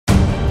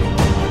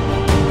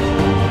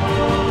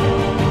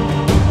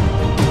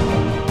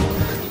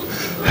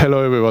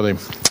Hello, everybody.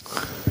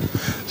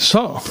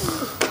 So,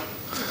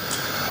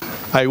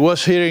 I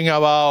was hearing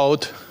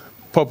about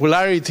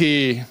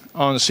popularity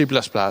on C++.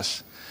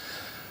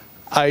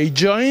 I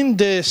joined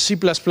the C++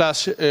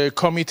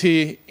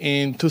 committee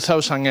in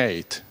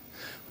 2008.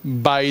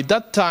 By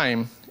that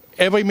time,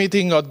 every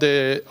meeting of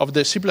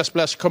the C++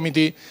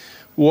 committee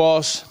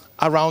was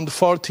around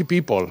 40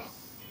 people.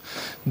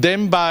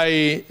 Then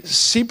by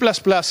C++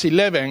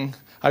 11,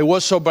 I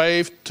was so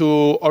brave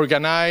to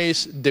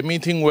organize the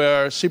meeting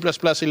where C++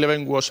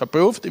 11 was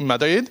approved in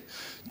Madrid,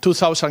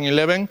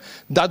 2011.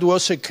 That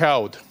was a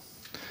crowd,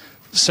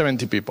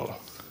 70 people.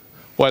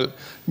 Well,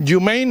 you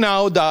may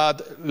know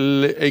that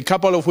a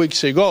couple of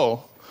weeks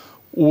ago,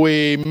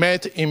 we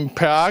met in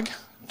Prague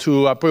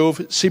to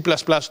approve C++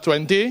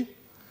 20.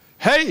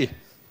 Hey,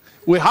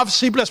 we have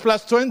C++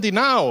 20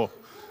 now.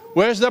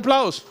 Where's the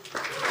applause?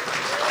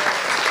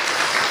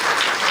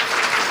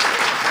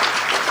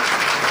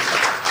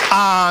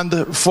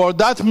 And for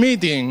that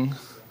meeting,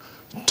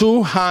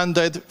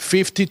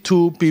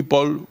 252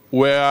 people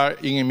were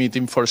in a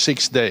meeting for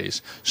 6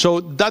 days. So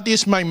that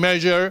is my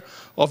measure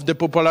of the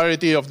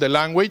popularity of the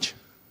language.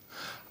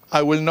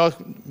 I will not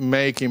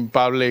make in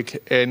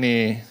public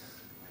any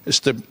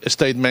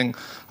statement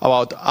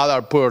about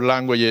other poor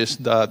languages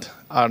that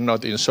are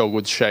not in so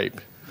good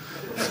shape.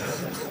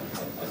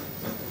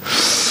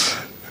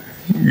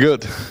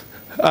 Good.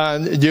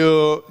 And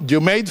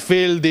you made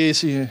feel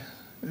this.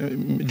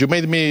 You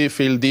made me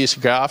feel this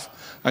graph,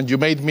 and you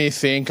made me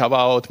think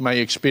about my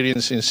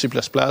experience in C++.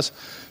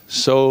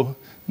 So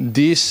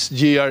this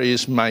year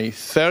is my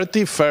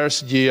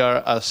 31st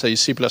year as a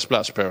C++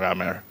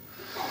 programmer.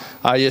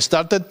 I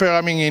started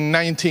programming in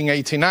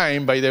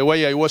 1989. By the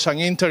way, I was an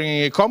intern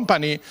in a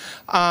company,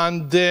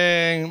 and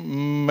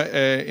then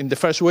in the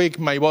first week,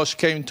 my boss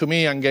came to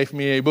me and gave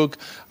me a book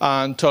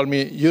and told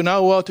me, you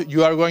know what,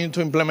 you are going to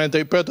implement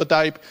a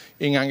prototype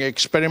in an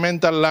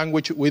experimental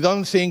language we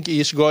don't think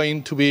is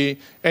going to be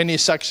any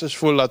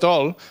successful at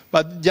all,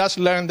 but just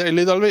learn a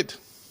little bit.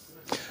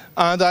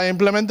 And I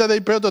implemented a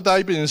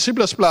prototype in C++,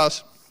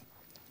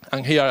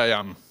 and here I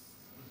am.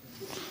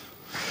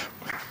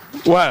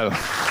 Well,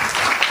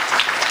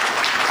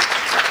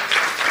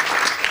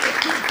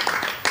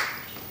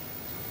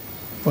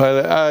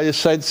 I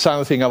said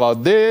something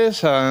about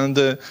this, and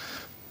this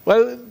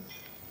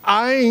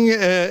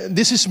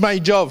is my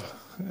job,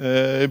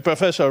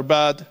 professor,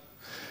 but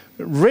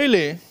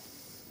really,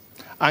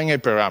 I'm a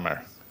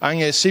programmer. I'm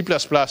a C++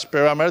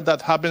 programmer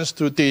that happens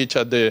to teach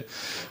at the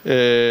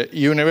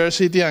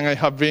university, and I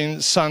have been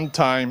some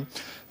time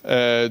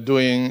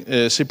doing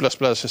C++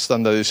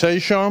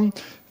 standardization.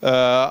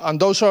 And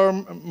those are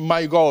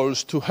my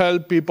goals, to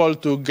help people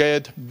to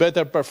get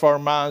better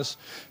performance,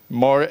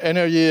 more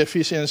energy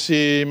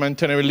efficiency,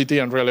 maintainability,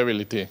 and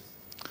reliability.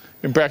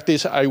 In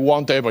practice, I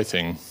want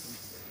everything.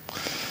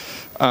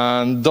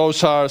 And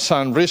those are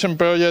some recent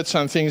projects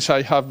and things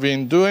I have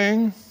been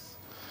doing.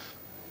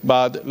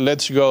 But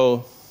let's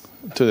go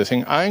to the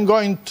thing. I'm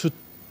going to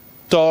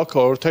talk,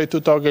 or try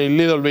to talk a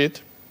little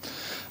bit,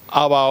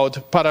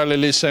 about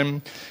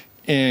parallelism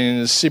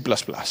in C++.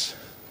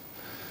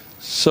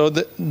 So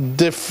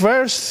the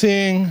first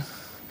thing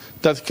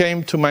that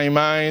came to my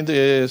mind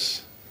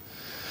is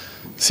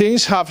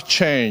things have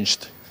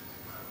changed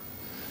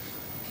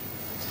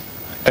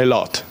a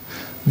lot.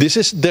 This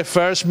is the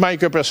first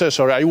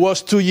microprocessor. I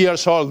was 2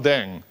 years old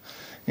then.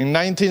 In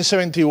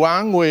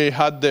 1971, we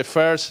had the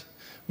first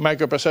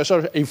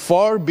microprocessor, a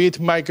 4-bit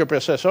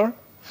microprocessor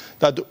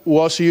that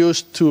was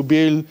used to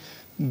build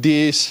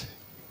these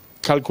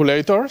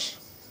calculators.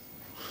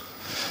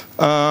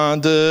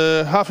 And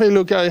have a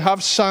look. I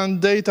have some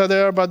data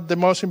there, but the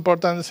most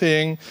important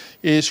thing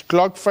is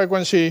clock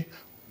frequency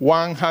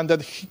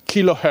 100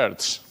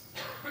 kilohertz.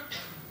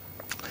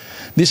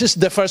 This is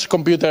the first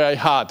computer I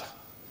had.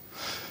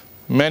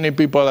 Many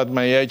people at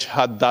my age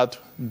had that,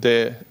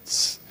 the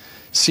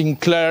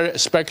Sinclair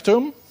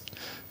Spectrum,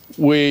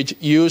 which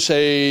used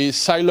a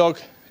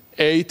Zilog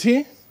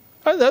 80,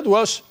 and that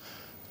was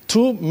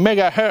 2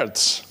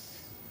 megahertz.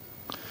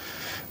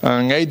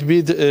 And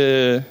 8-bit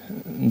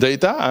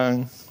data,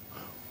 and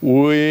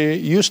we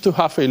used to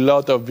have a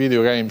lot of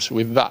video games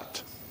with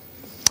that.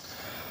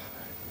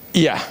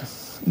 Yeah,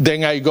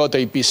 then I got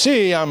a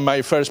PC, and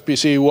my first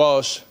PC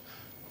was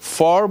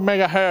 4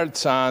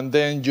 megahertz, and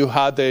then you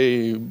had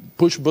a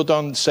push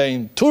button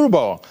saying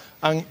turbo,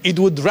 and it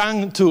would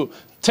run to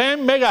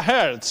 10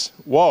 megahertz.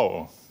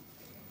 Whoa.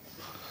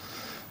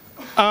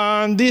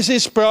 And this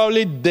is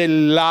probably the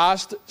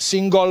last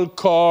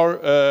single-core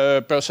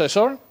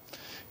processor,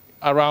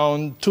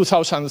 around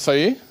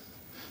 2003.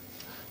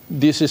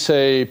 This is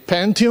a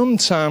Pentium,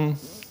 some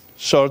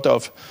sort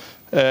of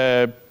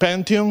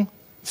Pentium,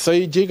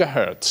 3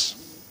 gigahertz.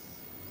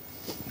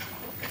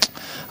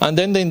 And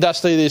then the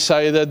industry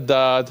decided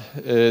that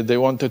they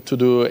wanted to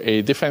do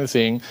a different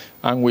thing,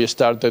 and we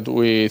started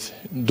with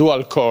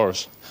dual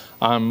cores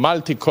and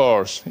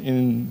multi-cores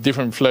in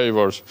different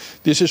flavors.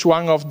 This is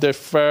one of the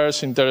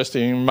first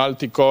interesting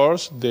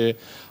multi-cores, the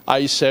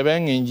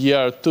i7 in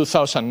year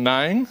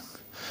 2009.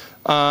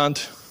 And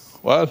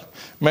Well,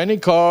 many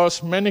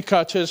cores, many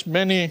caches,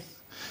 many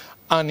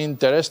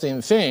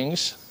uninteresting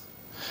things,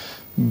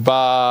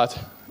 but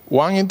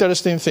one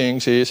interesting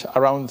thing is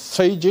around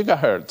 3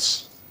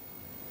 gigahertz.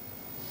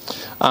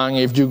 And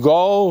if you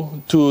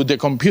go to the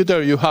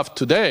computer you have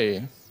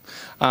today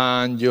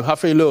and you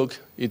have a look,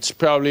 it's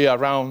probably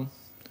around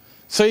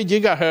 3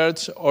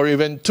 gigahertz or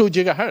even 2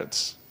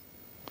 gigahertz.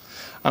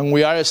 And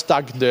we are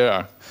stuck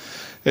there.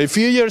 A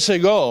few years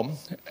ago,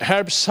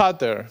 Herb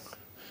Sutter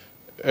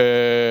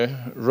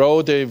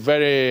wrote a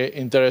very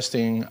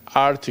interesting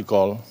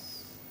article.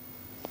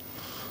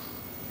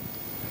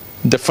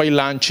 The fail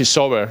launch is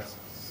over.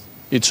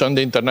 It's on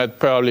the internet.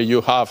 Probably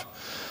you have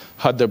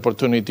had the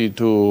opportunity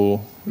to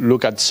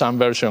look at some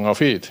version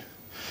of it,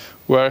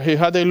 where he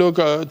had a look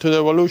to the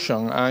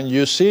evolution. And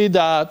you see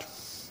that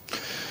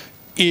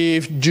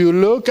if you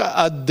look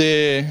at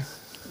the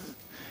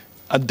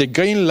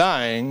green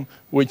line,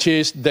 which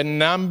is the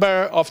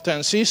number of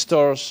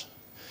transistors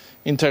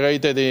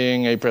integrated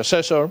in a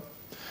processor,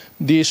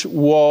 this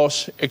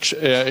was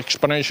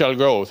exponential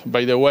growth.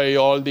 By the way,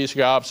 all these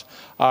graphs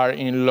are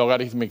in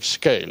logarithmic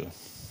scale.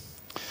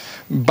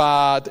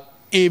 But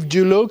if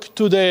you look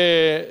to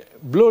the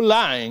blue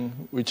line,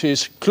 which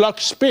is clock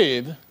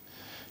speed,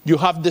 you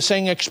have the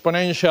same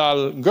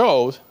exponential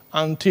growth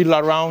until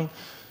around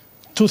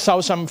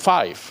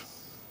 2005.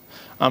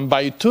 And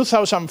by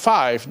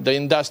 2005, the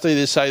industry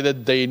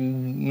decided they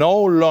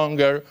no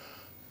longer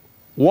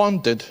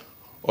wanted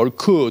or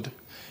could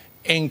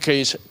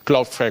increase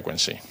clock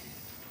frequency.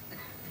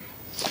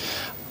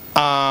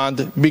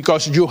 And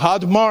because you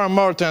had more and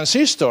more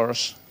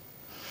transistors,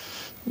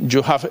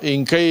 you have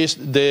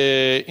increased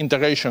the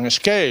integration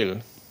scale,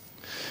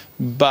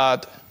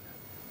 but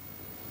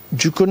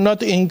you could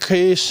not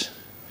increase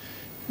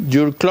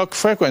your clock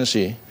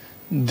frequency.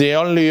 The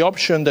only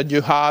option that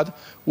you had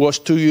was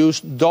to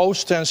use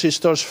those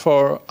transistors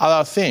for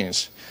other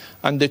things.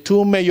 And the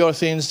two major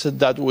things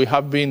that we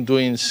have been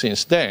doing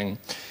since then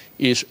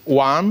is,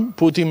 one,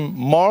 putting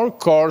more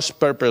cores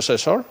per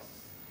processor,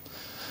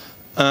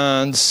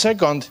 and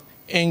second,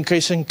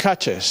 increasing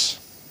caches.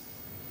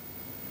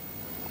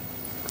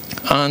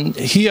 And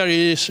here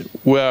is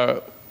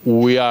where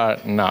we are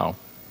now.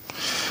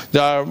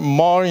 There are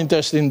more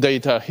interesting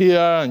data here,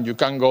 and you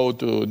can go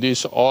to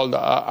this old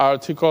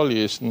article.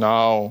 Is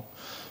now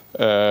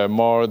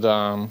more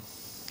than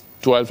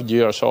 12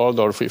 years old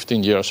or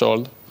 15 years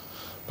old,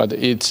 but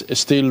it's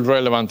still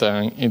relevant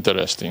and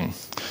interesting.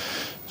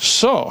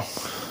 So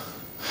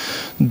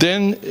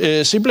then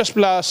C++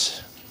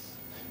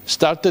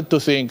 started to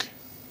think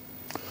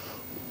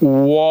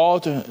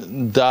what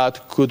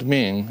that could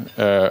mean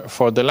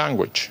for the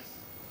language.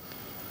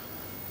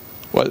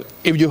 Well,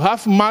 if you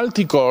have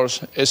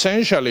multi-cores,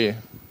 essentially,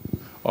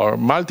 or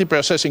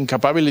multi-processing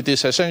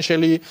capabilities,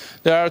 essentially,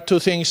 there are two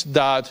things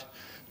that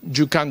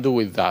you can do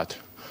with that.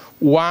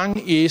 One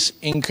is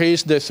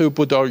increase the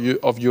throughput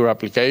of your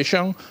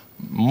application,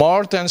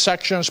 more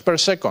transactions per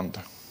second.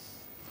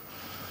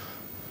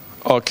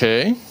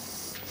 Okay.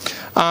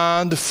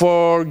 And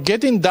for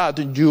getting that,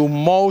 you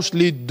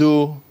mostly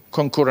do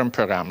concurrent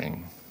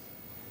programming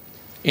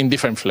in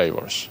different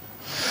flavors.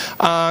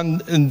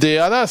 And the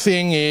other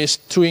thing is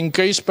to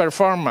increase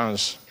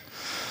performance.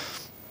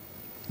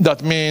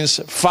 That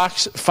means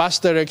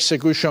faster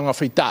execution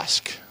of a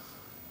task.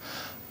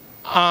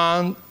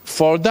 And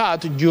for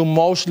that, you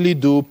mostly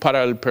do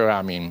parallel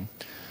programming.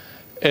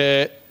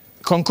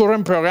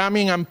 Concurrent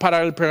programming and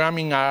parallel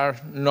programming are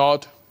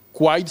not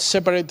quite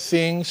separate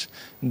things.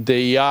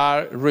 They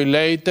are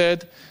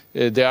related.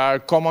 There are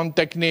common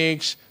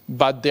techniques,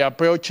 but the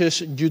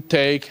approaches you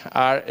take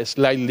are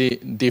slightly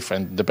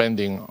different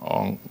depending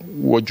on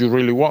what you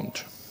really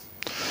want.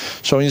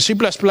 So in C++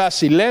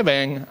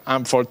 11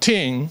 and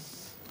 14,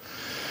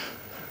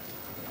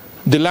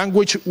 the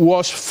language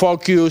was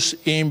focused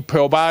in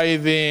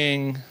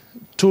providing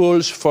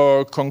tools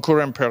for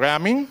concurrent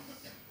programming.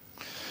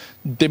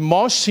 The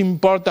most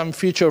important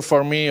feature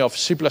for me of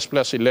C++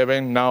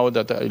 11, now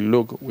that I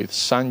look with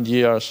some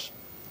years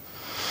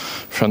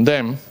from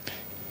them,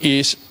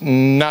 is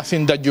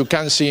nothing that you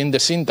can see in the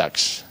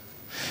syntax.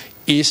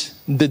 Is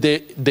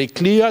the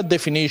clear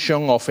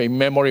definition of a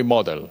memory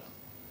model.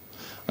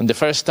 And the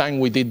first time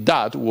we did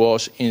that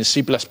was in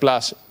C++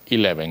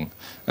 11.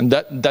 And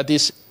that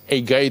is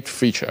a great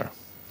feature.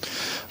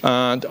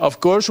 And of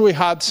course, we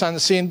had some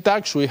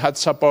syntax. We had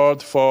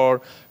support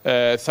for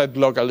thread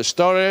local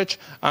storage.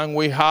 And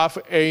we have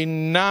a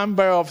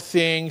number of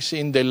things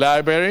in the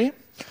library.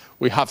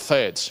 We have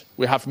threads.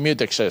 We have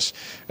mutexes.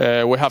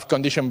 We have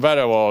condition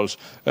variables.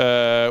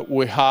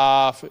 We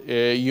have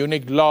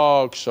unique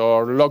logs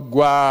or log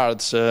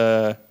guards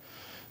and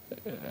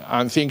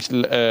things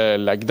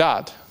like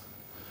that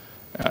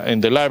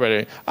in the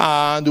library.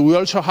 And we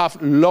also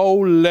have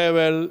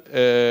low-level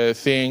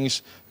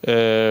things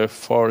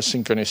for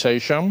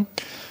synchronization,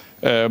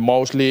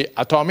 mostly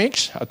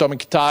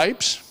atomic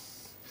types,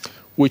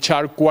 which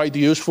are quite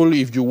useful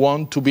if you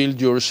want to build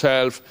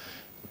yourself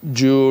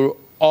your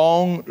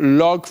own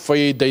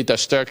log-free data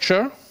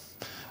structure.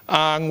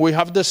 And we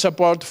have the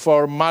support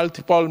for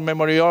multiple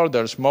memory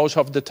orders. Most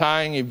of the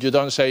time, if you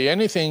don't say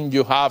anything,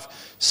 you have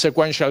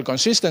sequential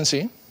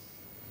consistency,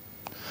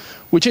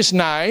 which is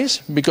nice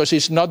because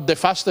it's not the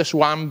fastest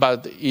one,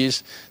 but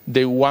is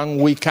the one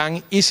we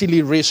can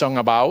easily reason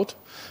about.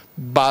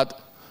 But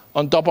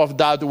on top of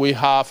that, we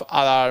have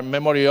other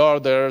memory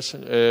orders,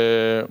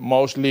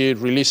 mostly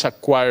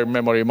release-acquired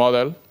memory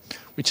model,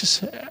 which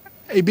is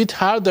a bit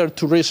harder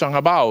to reason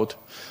about,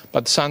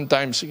 but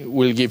sometimes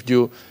will give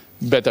you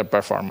better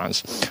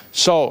performance.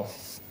 So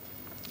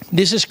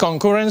this is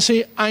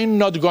concurrency. I'm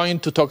not going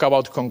to talk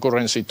about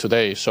concurrency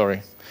today,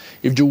 sorry.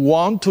 If you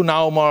want to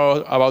know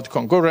more about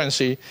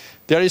concurrency,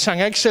 there is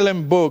an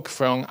excellent book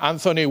from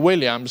Anthony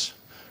Williams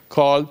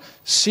called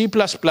C++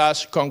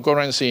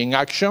 Concurrency in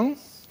Action,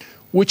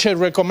 which I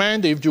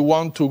recommend if you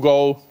want to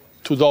go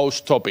to those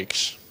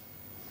topics.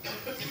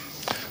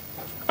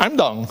 I'm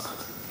done.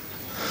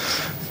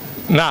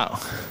 Now,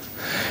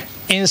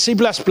 in C++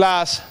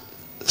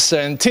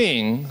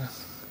 17,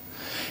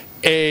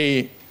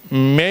 a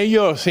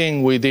major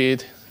thing we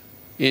did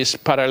is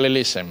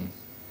parallelism,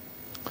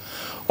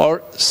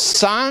 or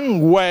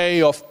some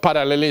way of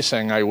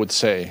parallelism, I would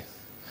say,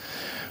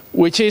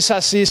 which is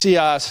as easy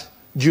as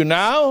you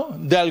know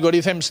the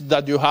algorithms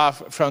that you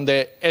have from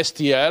the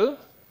STL,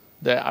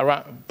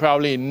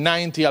 probably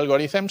 90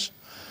 algorithms.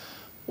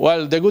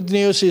 Well, the good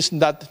news is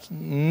that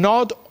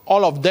not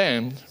all of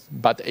them,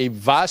 but a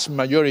vast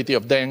majority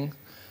of them,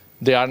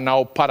 they are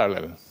now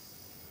parallel.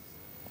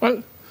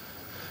 Well,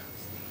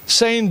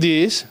 saying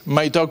this,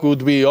 my talk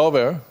would be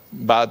over,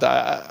 but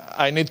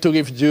I need to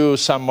give you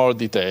some more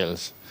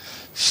details.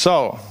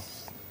 So,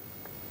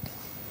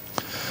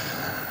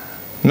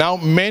 now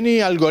many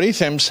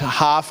algorithms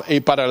have a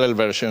parallel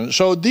version.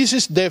 So this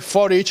is the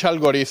for each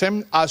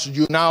algorithm as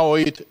you know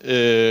it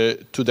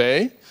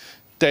today,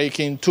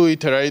 taking two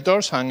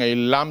iterators and a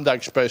lambda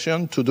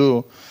expression to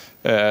do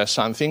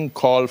something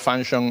called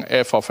function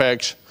f of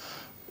x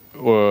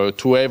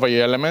to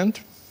every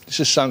element.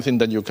 This is something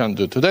that you can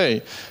do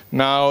today.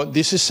 Now,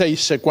 this is a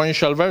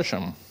sequential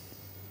version.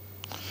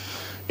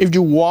 If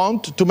you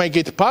want to make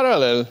it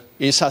parallel,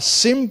 it's as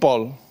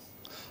simple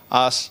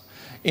as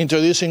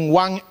introducing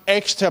one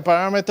extra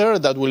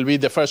parameter that will be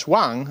the first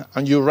one,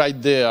 and you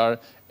write there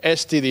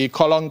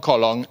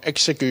std :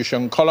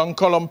 execution :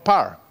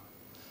 par.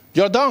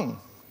 You're done.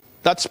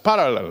 That's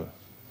parallel.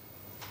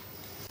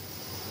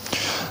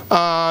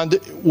 And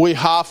we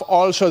have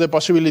also the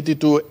possibility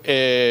to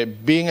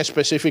being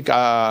specific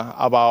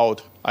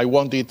about I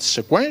want it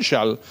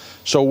sequential.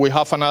 So we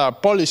have another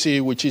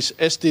policy which is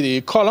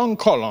std :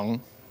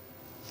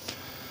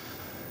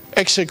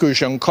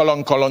 execution :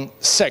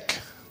 sec.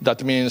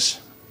 That means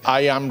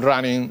I am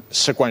running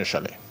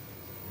sequentially.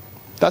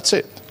 That's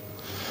it.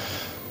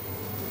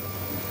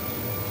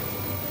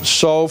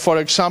 So, for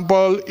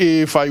example,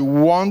 if I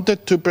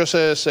wanted to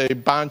process a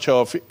bunch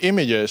of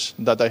images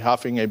that I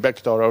have in a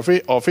vector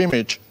of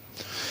image,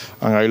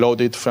 and I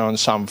load it from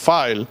some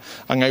file,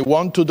 and I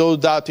want to do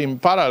that in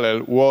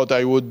parallel, what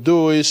I would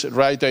do is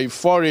write a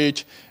for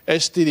each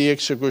std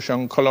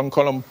execution :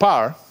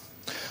 par,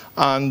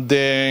 and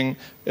then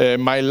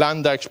my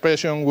lambda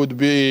expression would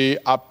be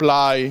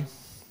apply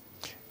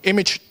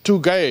image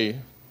 2k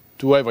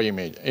to every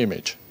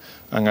image.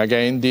 And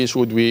again, this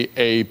would be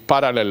a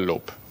parallel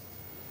loop.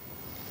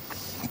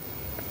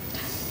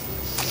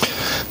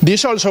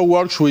 This also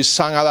works with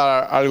some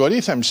other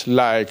algorithms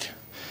like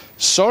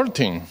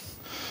sorting.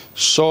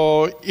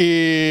 So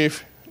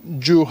if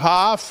you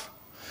have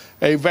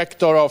a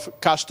vector of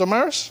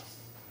customers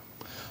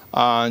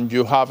and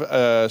you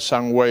have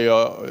some way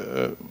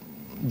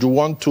you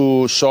want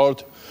to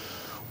sort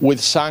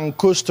with some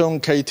custom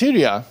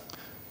criteria,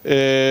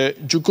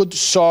 you could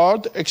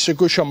sort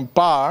execution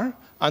par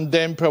and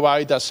then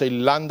provide as a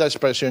lambda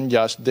expression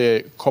just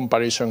the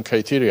comparison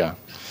criteria.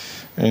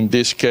 In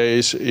this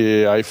case,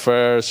 I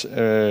first,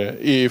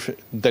 if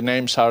the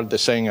names are the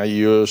same, I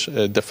use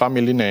the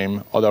family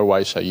name.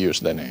 Otherwise, I use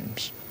the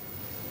names.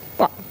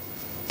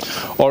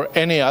 Or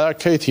any other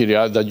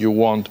criteria that you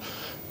want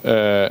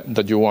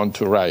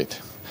to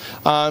write.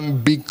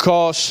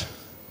 Because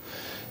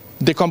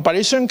the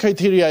comparison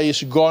criteria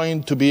is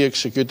going to be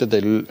executed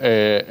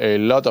a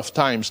lot of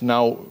times,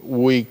 now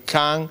we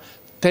can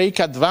take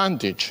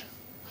advantage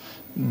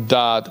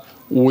that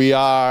we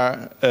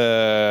are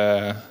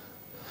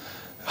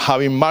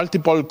having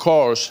multiple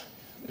cores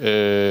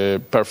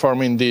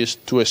performing this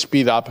to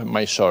speed up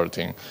my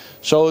sorting.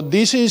 So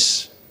this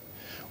is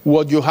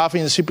what you have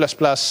in C++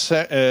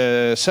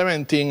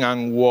 17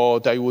 and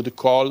what I would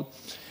call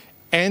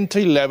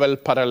entry-level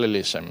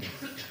parallelism.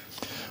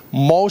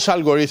 Most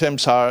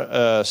algorithms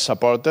are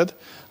supported,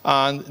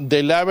 and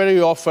the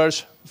library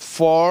offers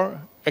 4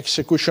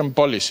 execution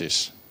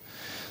policies.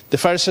 The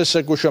first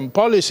execution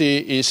policy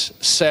is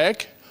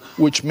sec,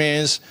 which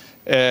means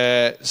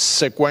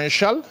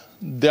sequential.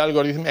 The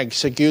algorithm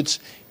executes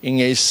in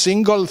a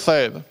single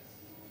thread,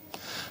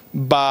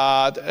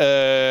 but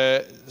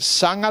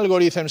some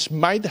algorithms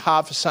might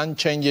have some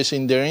changes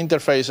in their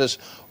interfaces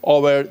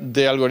over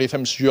the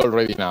algorithms you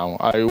already know.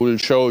 I will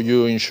show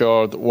you in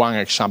short one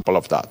example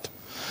of that.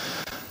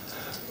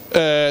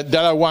 The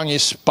other one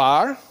is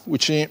par,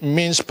 which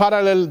means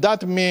parallel.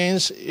 That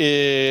means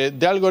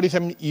the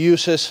algorithm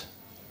uses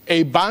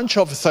a bunch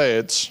of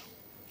threads,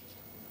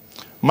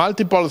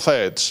 multiple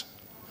threads,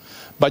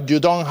 but you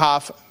don't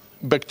have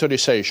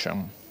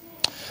vectorization.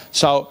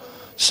 So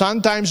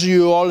sometimes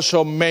you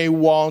also may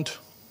want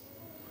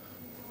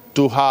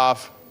to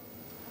have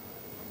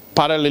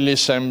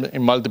parallelism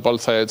in multiple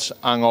threads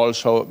and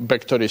also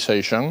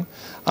vectorization.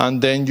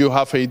 And then you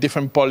have a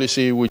different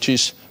policy, which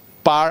is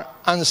par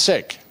and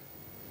sec,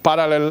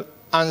 parallel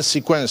and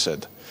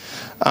sequenced.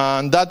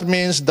 And that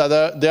means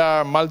that there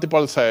are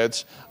multiple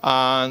threads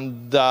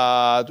and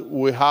that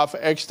we have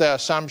extra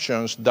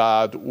assumptions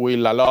that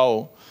will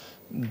allow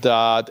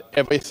that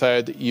every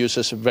thread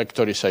uses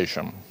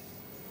vectorization,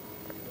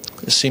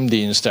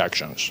 SIMD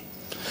instructions.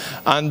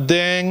 And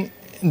then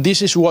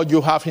this is what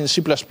you have in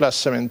C++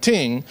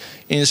 17.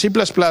 In C++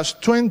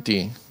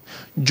 20,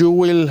 you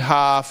will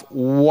have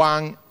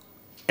one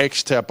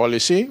extra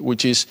policy,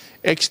 which is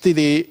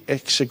XTD,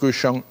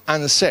 execution,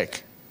 and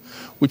sec,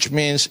 which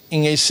means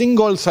in a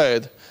single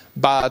thread,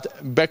 but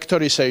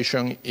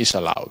vectorization is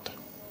allowed.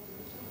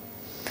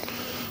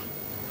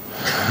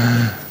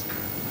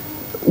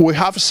 We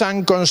have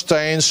some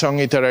constraints on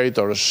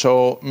iterators.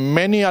 So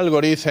many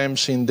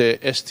algorithms in the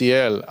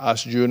STL,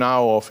 as you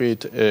know of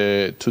it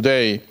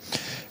today,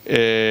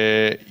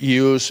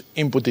 use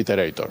input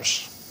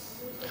iterators.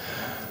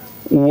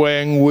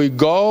 When we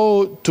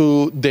go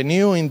to the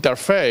new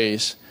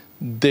interface,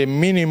 the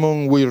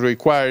minimum we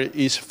require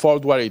is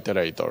forward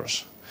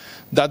iterators.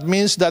 That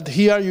means that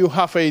here you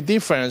have a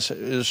difference.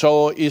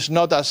 So it's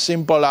not as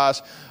simple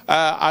as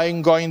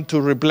I'm going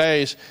to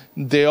replace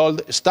the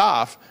old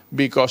stuff,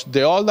 because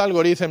the old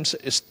algorithms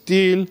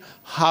still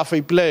have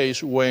a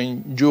place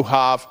when you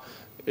have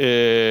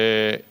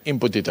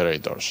input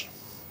iterators.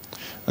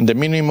 And the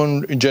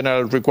minimum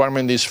general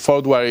requirement is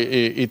forward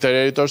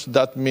iterators.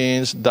 That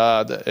means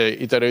that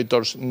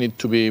iterators need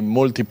to be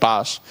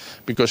multipass,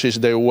 because it's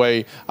the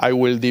way I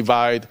will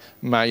divide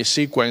my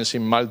sequence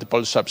in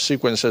multiple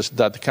subsequences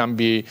that can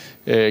be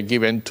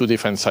given to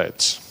different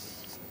threads.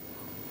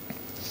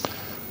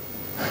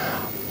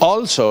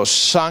 Also,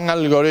 some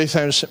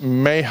algorithms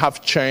may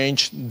have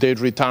changed the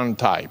return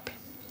type.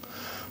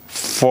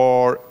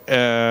 For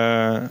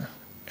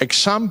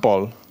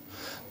example,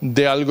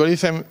 the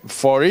algorithm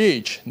for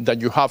each that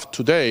you have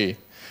today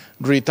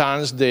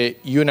returns the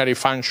unary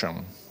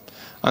function.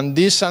 And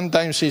this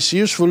sometimes is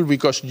useful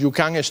because you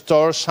can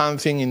store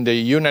something in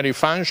the unary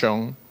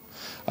function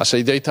as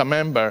a data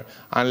member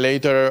and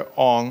later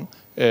on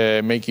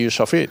make use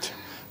of it.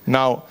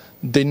 Now,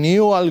 the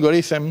new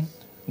algorithm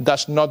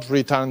does not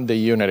return the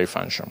unary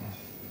function.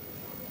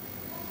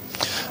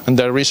 And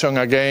the reason,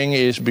 again,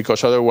 is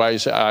because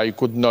otherwise I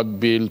could not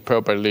build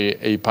properly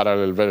a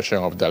parallel version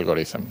of the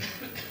algorithm.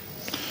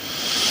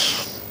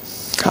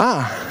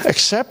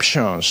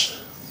 Exceptions.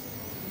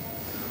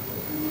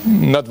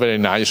 Not very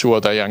nice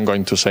what I am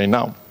going to say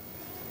now.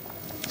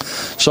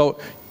 So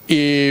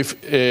if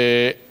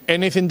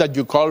anything that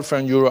you call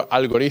from your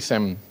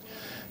algorithm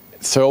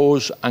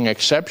throws an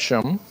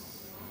exception,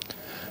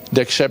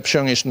 the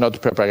exception is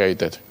not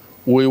propagated.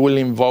 We will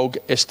invoke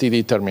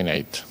std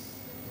terminate,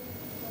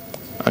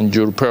 and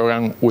your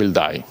program will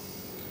die.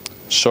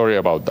 Sorry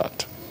about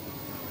that.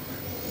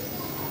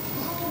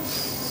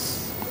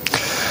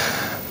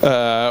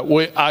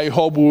 I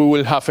hope we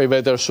will have a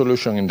better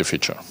solution in the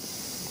future.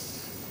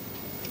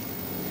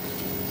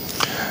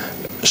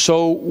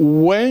 So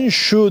when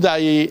should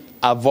I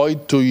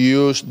avoid to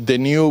use the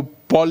new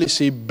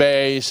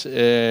policy-based,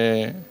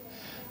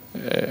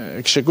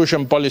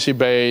 execution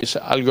policy-based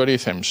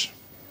algorithms?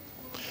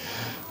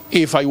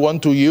 If I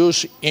want to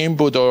use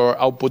input or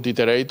output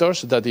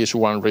iterators, that is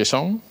one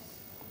reason.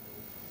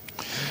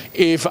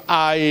 If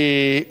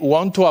I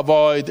want to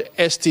avoid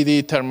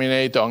std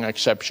terminate on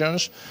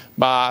exceptions,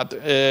 but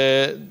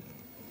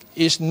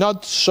it's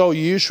not so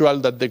usual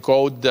that the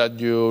code that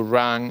you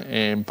run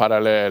in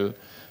parallel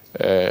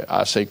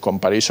as a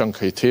comparison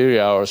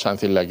criteria or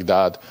something like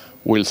that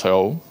will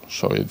throw,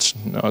 so it's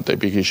not a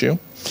big issue.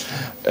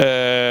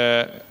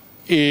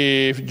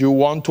 If you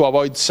want to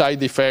avoid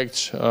side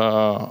effects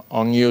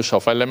on use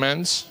of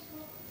elements,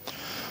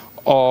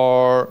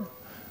 or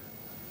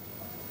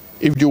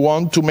if you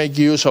want to make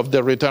use of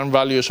the return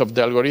values of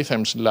the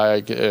algorithms,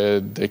 like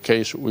the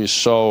case we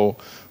saw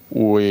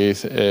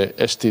with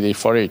std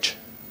for each.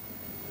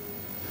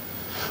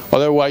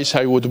 Otherwise,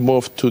 I would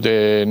move to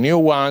the new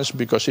ones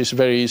because it's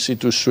very easy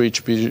to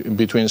switch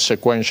between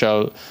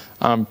sequential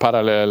and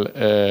parallel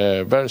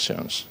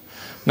versions.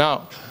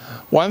 Now,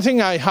 one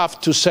thing I have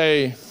to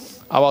say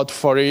about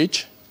for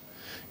each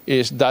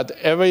is that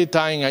every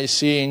time I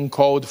see in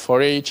code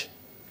for each,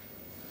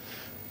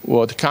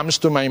 what comes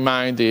to my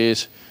mind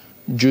is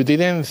you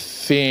didn't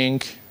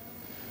think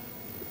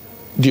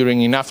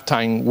during enough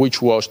time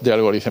which was the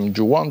algorithm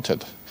you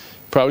wanted.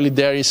 Probably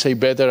there is a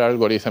better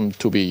algorithm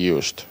to be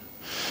used.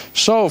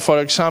 So, for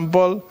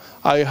example,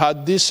 I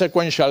had this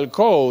sequential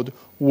code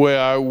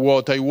where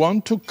what I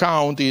want to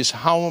count is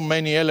how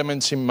many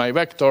elements in my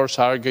vectors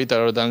are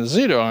greater than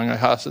 0. And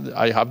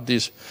I have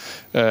this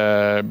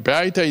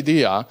bright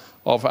idea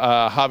of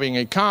having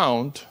a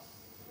count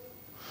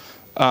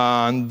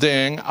and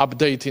then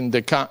updating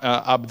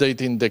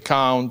the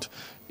count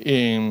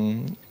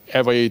in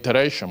every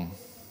iteration.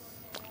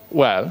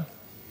 Well,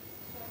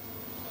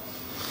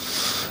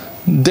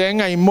 then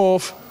I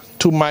move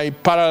to my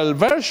parallel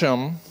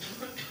version,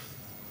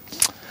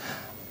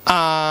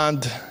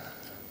 and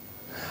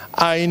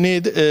I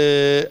need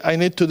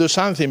to do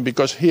something,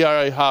 because here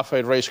I have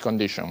a race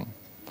condition.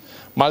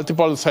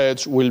 Multiple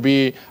threads will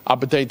be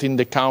updating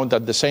the count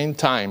at the same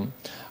time,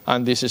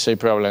 and this is a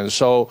problem.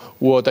 So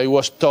what I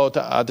was taught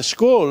at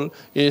school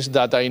is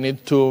that I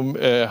need to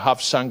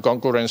have some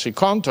concurrency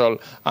control,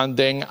 and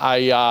then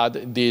I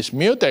add this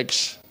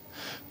mutex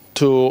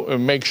to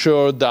make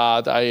sure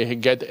that I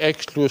get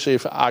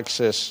exclusive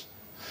access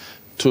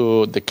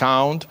to the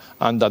count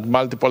and that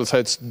multiple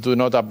threads do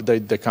not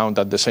update the count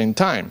at the same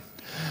time.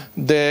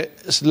 The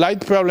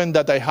slight problem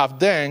that I have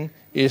then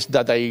is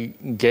that I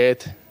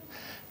get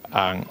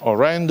an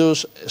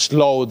horrendous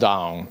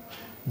slowdown,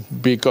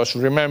 because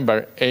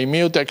remember, a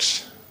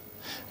mutex,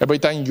 every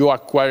time you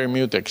acquire a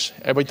mutex,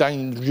 every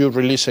time you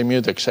release a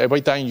mutex,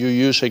 every time you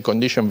use a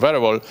condition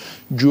variable,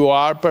 you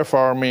are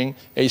performing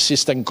a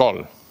system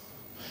call,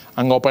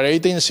 an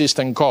operating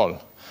system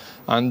call.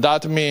 And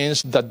that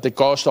means that the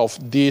cost of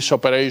these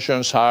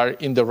operations are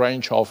in the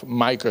range of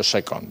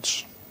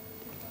microseconds.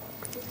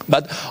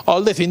 But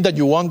all the thing that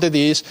you wanted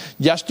is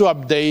just to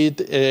update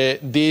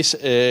this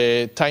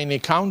tiny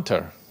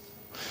counter.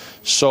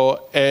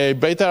 So a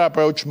better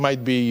approach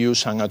might be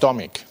use an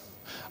atomic.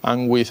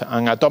 And with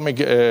an atomic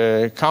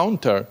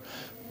counter,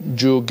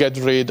 you get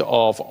rid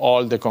of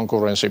all the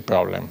concurrency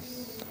problem.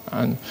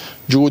 And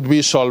you would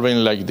be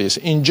solving like this.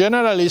 In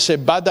general, it's a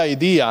bad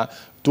idea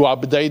to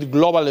update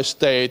global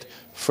state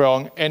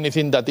from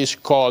anything that is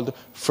called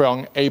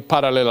from a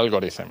parallel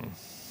algorithm.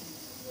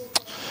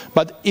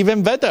 But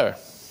even better,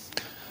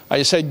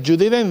 I said you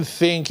didn't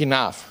think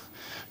enough.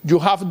 You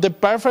have the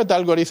perfect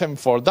algorithm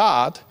for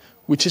that,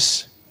 which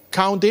is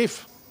count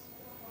if.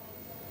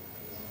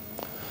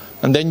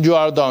 And then you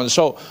are done.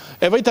 So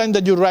every time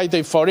that you write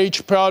a for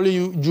each, probably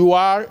you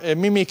are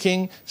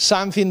mimicking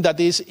something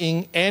that is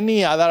in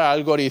any other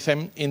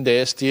algorithm in the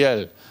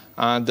STL.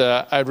 And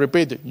I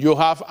repeat, you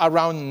have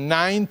around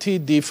 90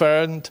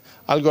 different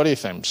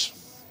algorithms.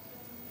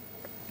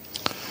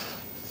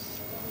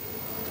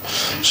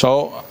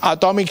 So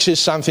atomics is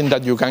something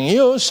that you can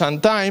use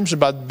sometimes,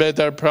 but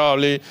better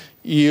probably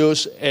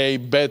use a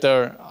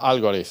better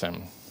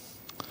algorithm.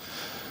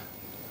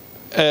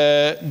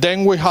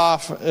 Then we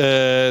have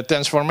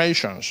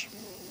transformations.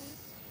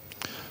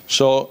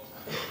 So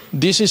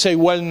this is a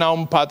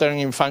well-known pattern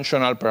in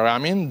functional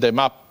programming, the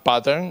map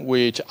pattern,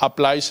 which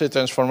applies a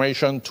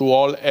transformation to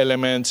all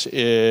elements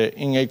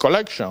in a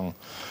collection.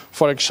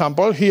 For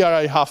example, here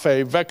I have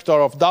a vector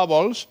of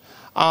doubles,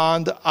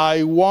 and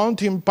I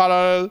want in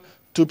parallel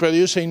to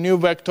produce a new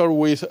vector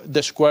with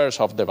the squares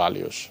of the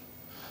values.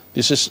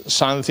 This is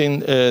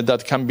something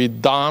that can be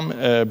done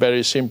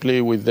very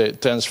simply with the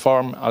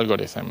transform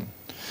algorithm.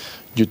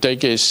 You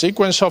take a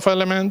sequence of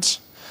elements,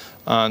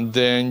 and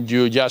then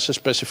you just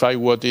specify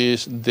what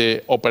is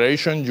the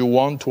operation you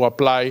want to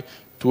apply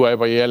to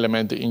every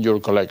element in your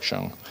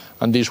collection.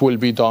 And this will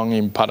be done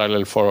in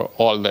parallel for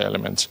all the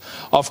elements.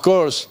 Of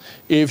course,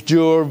 if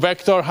your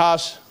vector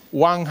has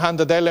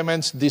 100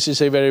 elements, this is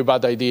a very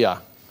bad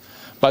idea.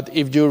 But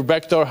if your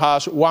vector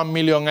has 1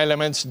 million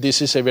elements,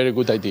 this is a very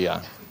good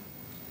idea.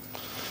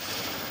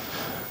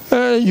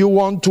 You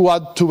want to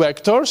add two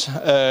vectors.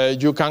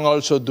 You can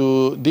also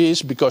do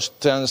this because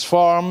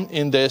transform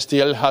in the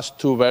STL has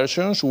two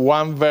versions.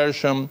 One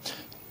version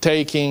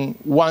taking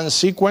one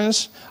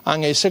sequence,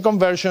 and a second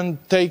version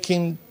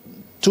taking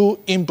two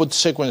input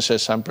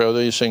sequences and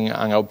producing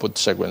an output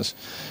sequence.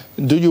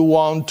 Do you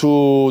want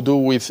to do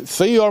with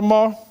 3 or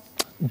more?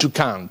 You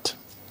can't.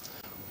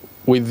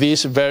 With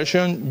this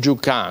version, you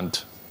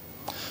can't.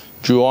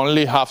 You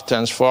only have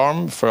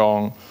transform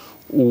from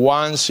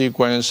one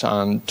sequence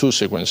and two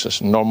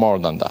sequences, no more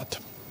than that.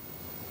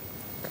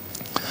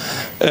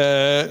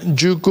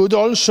 You could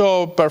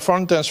also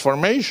perform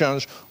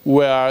transformations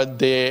where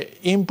the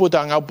input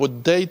and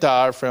output data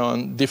are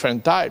from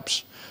different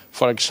types.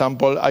 For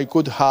example, I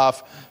could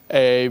have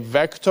a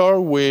vector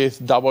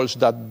with doubles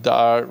that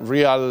are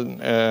real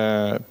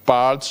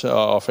parts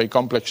of a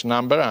complex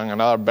number and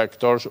another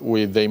vectors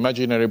with the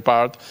imaginary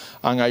part,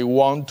 and I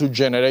want to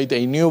generate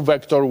a new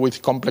vector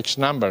with complex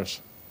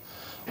numbers.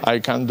 I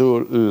can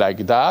do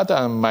like that,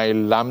 and my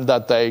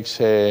lambda takes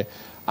an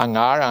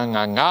R and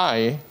an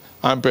I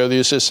and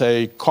produces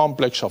a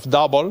complex of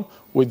double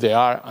with the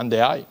R and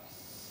the I.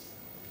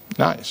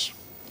 Nice.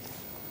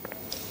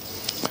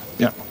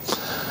 Yeah.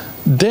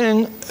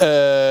 Then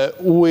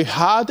we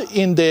had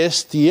in the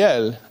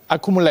STL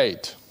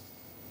accumulate,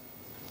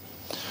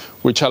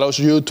 which allows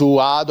you to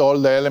add all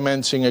the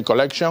elements in a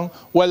collection.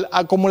 Well,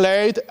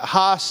 accumulate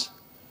has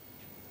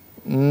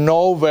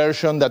no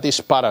version that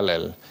is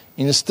parallel.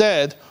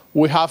 Instead,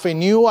 we have a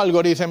new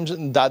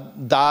algorithm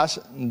that does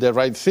the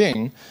right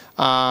thing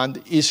and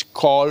is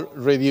called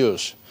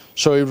reduce.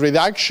 So a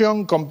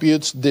reduction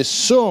computes the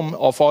sum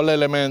of all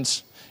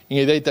elements in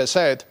a data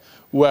set,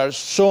 where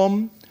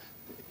sum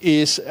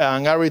is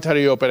an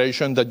arbitrary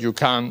operation that you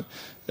can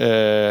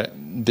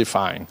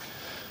define.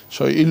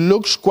 So it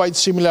looks quite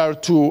similar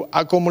to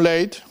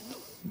accumulate,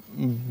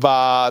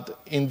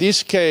 but in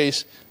this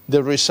case,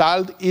 the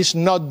result is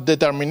not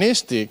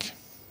deterministic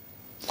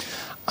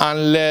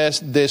unless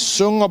the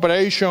sum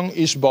operation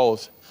is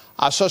both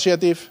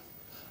associative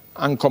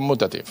and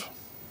commutative.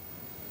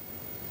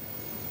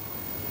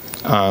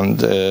 And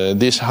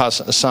this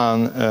has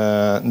some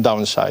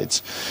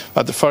downsides.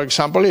 But for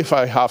example, if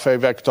I have a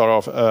vector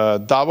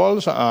of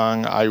doubles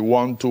and I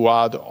want to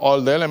add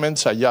all the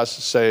elements, I just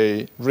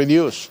say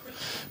reduce.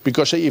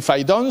 Because if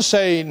I don't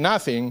say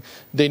nothing,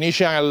 the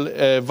initial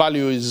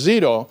value is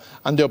 0,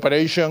 and the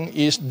operation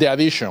is the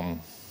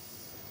addition.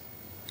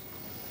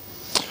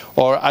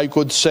 Or I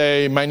could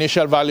say my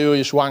initial value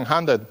is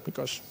 100,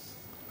 because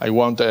I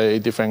want a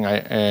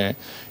different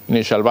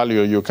initial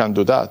value. You can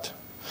do that.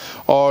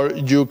 Or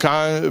you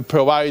can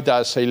provide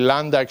as a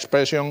lambda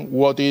expression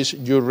what is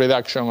your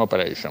reduction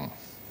operation.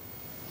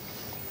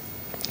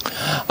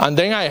 And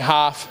then I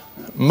have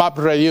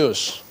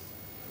MapReduce.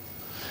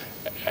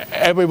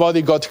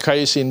 Everybody got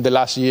crazy in the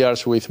last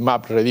years with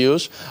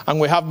MapReduce, and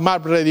we have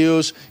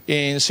MapReduce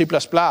in C++.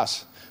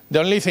 The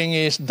only thing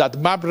is that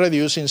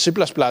MapReduce in C++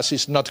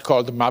 is not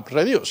called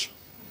MapReduce.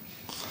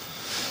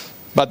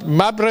 But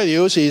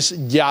MapReduce is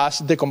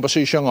just the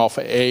composition of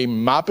a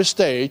map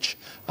stage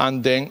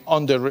and then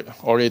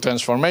or a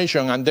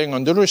transformation, and then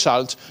on the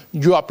results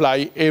you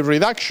apply a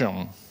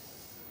reduction.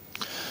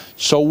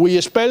 So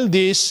we spell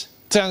this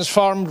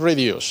transform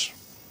reduce.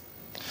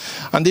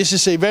 And this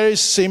is a very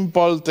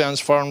simple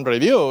transform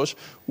reduce,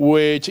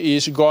 which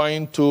is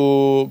going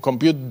to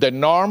compute the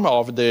norm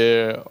of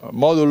the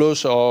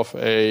modulus of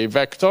a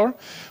vector,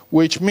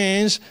 which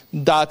means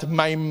that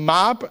my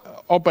map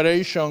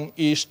operation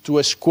is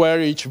to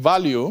square each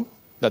value,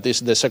 that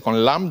is the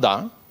second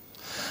lambda,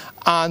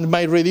 and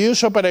my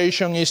reduce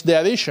operation is the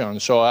addition,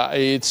 so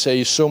it's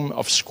a sum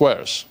of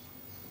squares.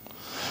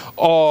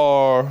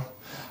 Or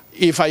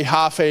if I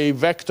have a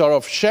vector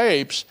of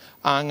shapes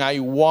and I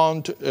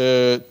want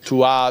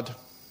to add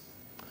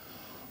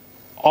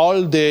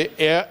all the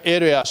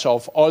areas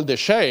of all the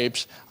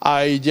shapes,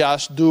 I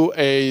just do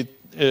a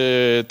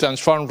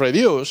transform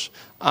reduce,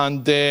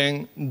 and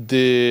then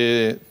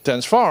the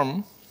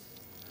transform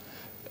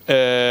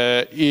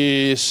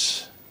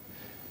is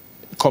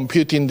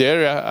computing the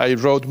area. I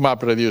wrote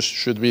map reduce,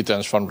 should be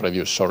transform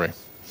reduce, sorry.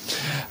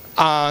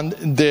 And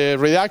the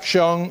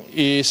reduction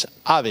is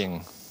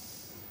adding.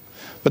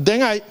 But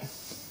then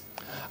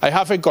I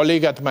have a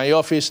colleague at my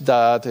office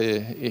that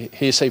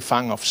he's a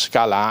fan of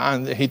Scala,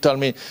 and he told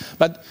me,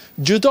 but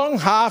you don't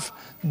have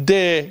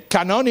the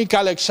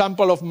canonical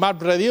example of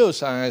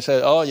MapReduce. And I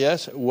said, oh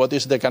yes, what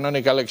is the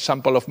canonical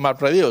example of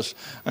MapReduce?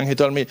 And he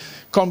told me,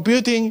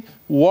 computing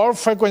word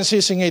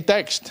frequencies in a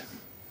text.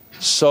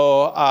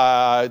 So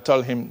I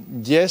told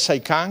him, yes, I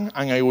can,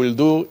 and I will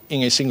do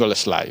in a single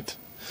slide.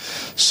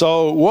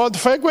 So word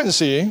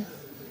frequency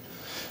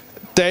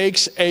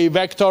takes a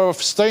vector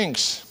of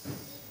strings.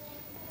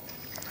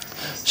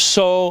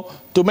 So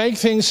to make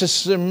things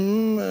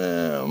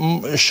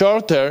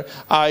shorter,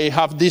 I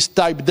have this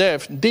type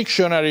def.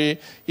 Dictionary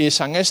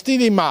is an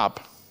STD map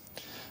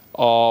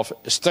of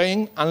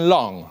string and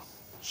long.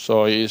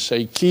 So it's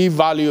a key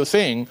value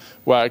thing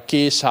where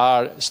keys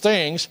are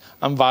strings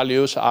and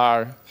values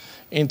are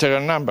integer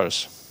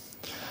numbers.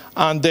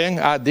 And then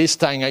at this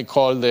time I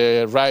call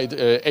the right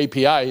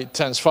API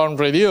transform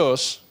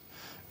reduce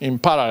in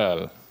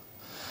parallel.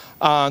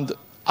 And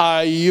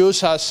I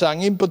use as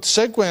an input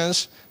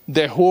sequence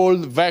the whole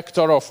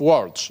vector of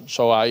words.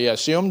 So I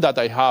assume that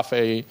I have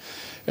a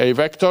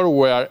vector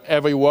where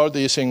every word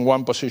is in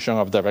one position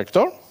of the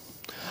vector.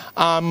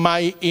 And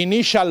my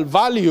initial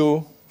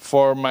value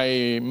for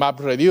my map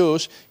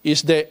reduce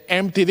is the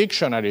empty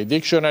dictionary.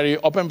 Dictionary,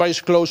 open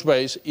brace, close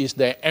brace, is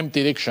the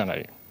empty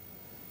dictionary.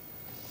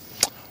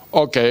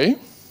 Okay.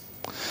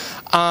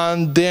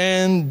 And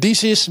then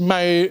this is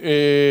my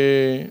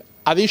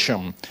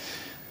addition.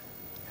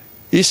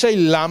 It's a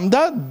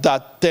lambda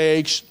that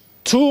takes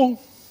two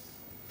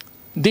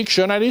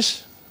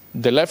dictionaries,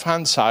 the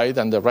left-hand side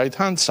and the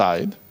right-hand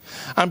side,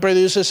 and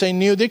produces a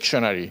new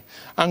dictionary.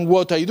 And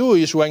what I do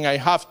is when I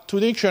have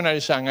two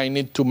dictionaries and I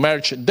need to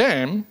merge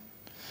them,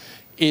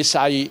 is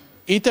I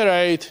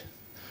iterate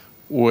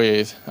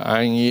with,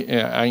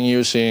 I'm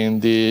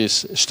using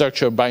this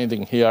structure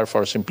binding here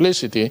for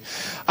simplicity,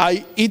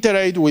 I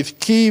iterate with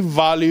key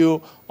value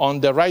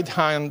on the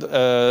right-hand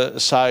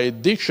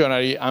side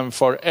dictionary, and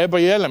for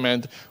every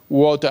element,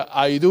 what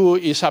I do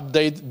is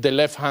update the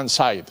left-hand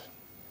side.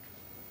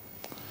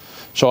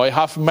 So I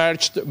have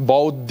merged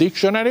both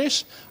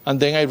dictionaries, and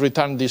then I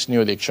return this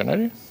new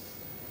dictionary.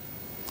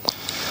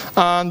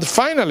 And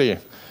finally,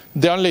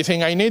 the only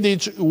thing I need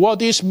is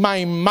what is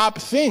my map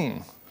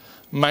thing.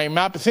 My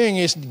map thing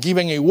is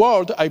given a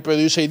word, I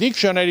produce a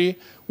dictionary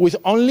with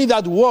only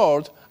that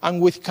word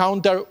and with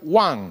counter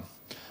 1.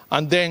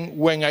 And then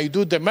when I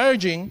do the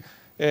merging,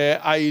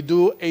 I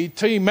do a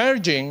tree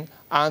merging,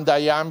 and I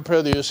am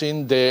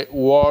producing the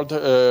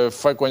word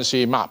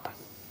frequency map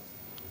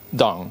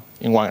done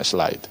in one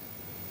slide.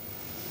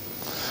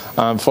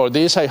 And for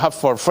this, I have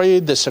for free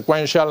the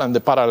sequential and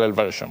the parallel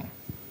version.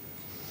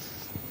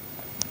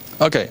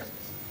 Okay.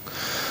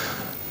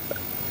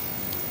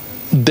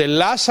 The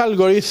last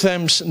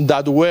algorithms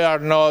that were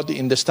not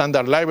in the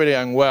standard library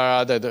and were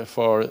added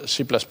for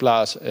C++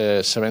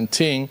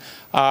 17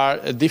 are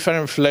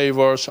different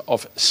flavors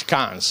of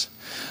scans.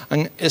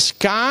 And a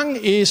scan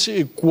is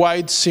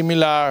quite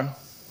similar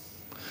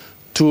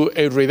to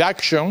a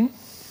reduction,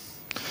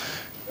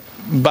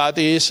 but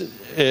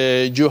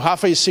you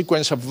have a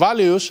sequence of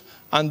values,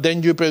 and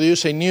then you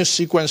produce a new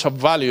sequence of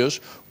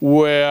values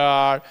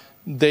where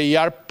they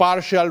are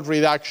partial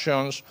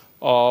reductions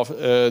of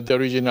the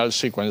original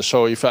sequence.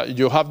 So if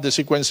you have the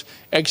sequence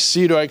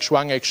x0,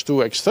 x1,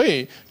 x2,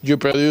 x3, you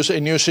produce a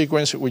new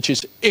sequence which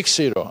is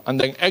x0, and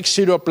then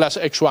x0 plus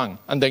x1,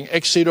 and then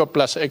x0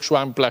 plus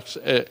x1 plus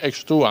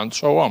x2, and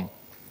so on.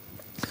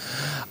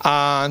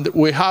 And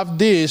we have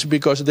this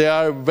because there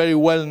are very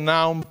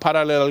well-known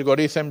parallel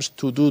algorithms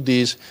to do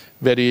this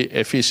very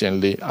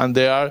efficiently. And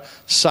there are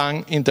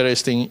some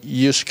interesting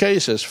use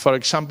cases. For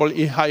example,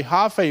 if I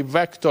have a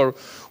vector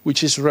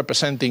which is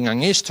representing an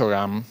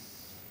histogram,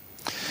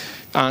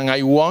 and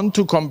I want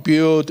to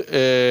compute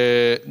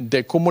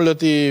the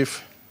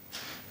cumulative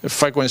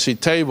frequency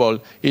table,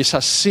 is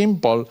as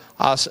simple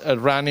as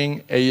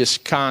running a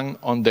scan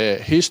on the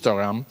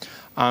histogram,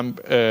 and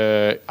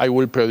I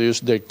will produce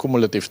the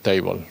cumulative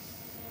table.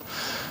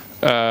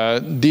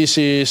 This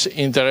is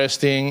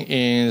interesting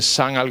in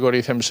some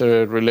algorithms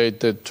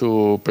related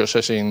to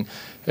processing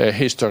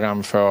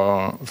histogram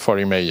for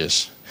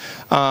images.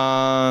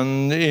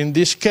 And in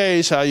this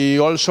case, I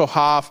also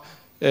have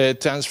a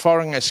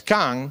transform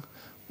scan,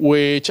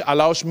 which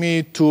allows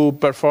me to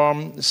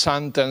perform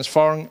some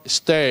transform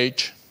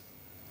stage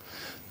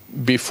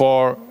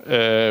before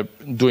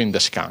doing the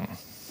scan.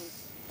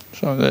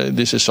 So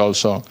this is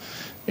also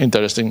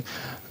interesting.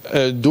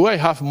 Do I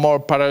have more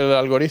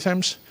parallel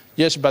algorithms?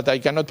 Yes, but I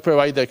cannot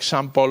provide the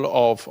example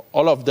of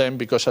all of them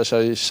because, as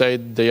I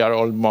said, they are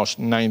almost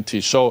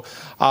 90. So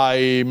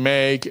I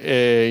make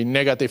a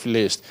negative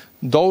list.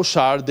 Those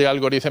are the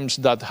algorithms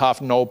that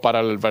have no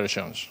parallel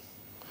versions,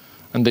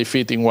 and they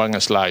fit in one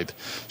slide.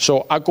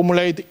 So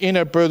accumulate,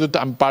 inner product,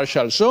 and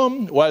partial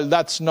sum. Well,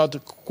 that's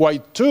not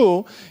quite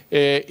true.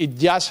 It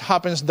just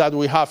happens that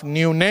we have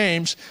new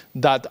names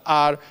that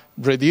are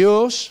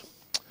reduce,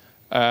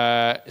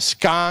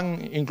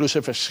 scan,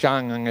 inclusive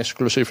scan, and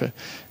exclusive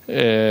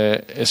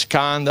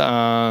scan,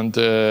 and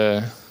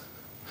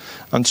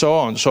so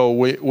on. So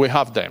we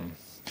have them.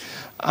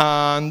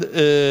 And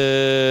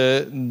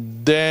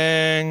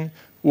then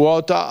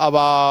what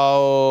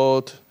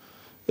about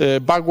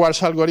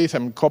backwards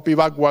algorithm? Copy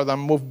backward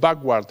and move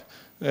backward.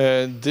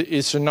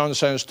 It's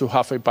nonsense to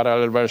have a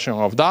parallel version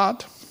of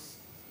that.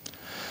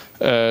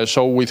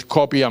 So with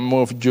copy and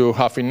move, you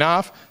have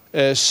enough.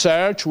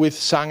 Search with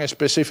some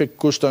specific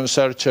custom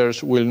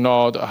searchers will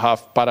not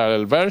have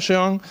parallel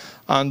version.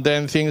 And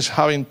then things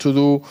having to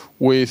do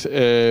with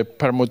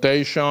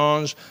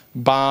permutations,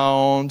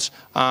 bounds,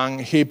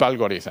 and heap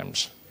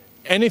algorithms.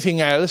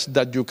 Anything else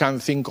that you can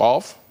think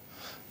of,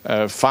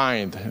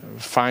 find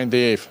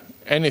if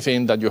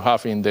anything that you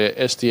have in the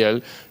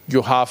STL,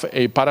 you have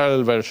a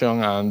parallel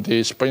version, and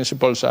these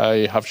principles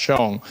I have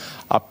shown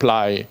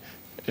apply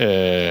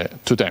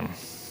to them.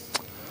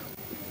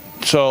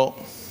 So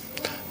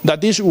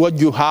that is what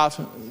you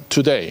have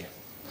today.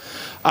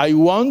 I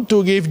want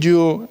to give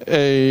you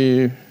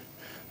a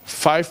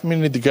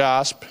 5-minute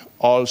grasp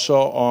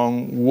also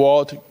on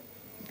what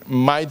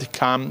might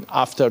come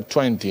after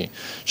 20.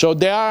 So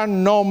there are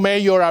no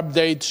major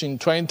updates in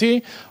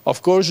 20.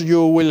 Of course,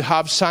 you will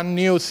have some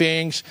new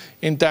things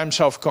in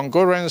terms of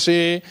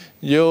concurrency.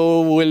 You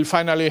will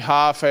finally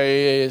have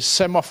a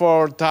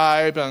semaphore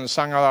type and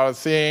some other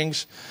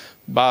things,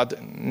 but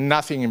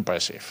nothing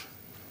impressive.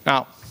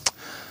 Now,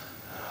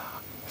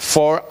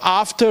 for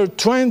after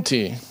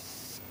 20,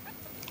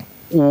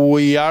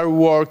 we are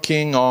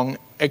working on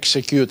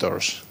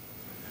executors.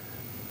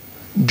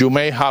 You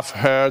may have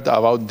heard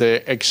about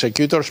the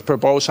executors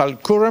proposal.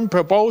 Current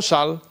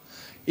proposal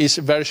is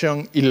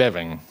version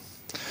 11.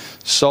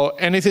 So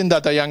anything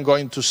that I am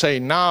going to say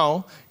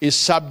now is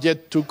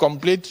subject to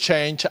complete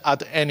change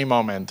at any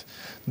moment.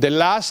 The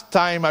last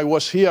time I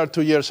was here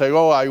 2 years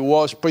ago, I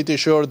was pretty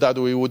sure that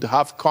we would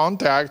have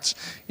contracts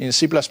in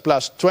C++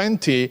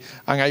 20,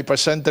 and I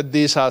presented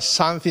this as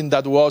something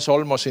that was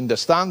almost in the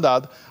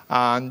standard,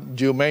 and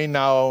you may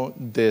know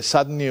the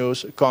sad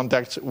news,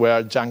 contracts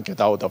were junked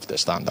out of the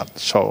standard.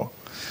 So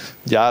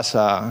just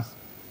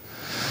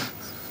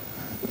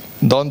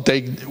don't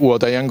take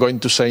what I am going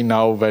to say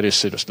now very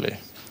seriously.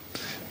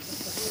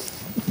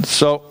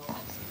 So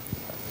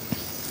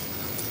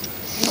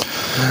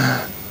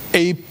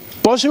a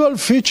possible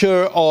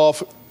feature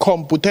of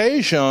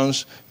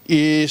computations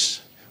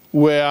is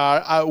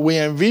where we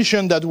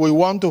envision that we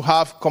want to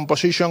have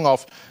composition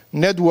of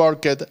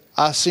networked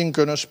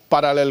asynchronous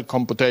parallel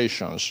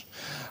computations,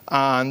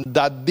 and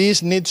that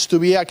this needs to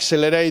be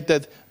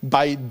accelerated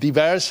by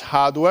diverse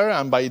hardware,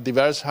 and by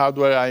diverse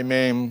hardware I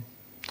mean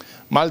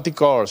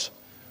multi-cores,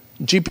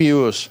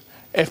 GPUs,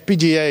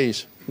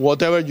 FPGAs,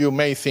 whatever you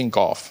may think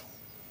of.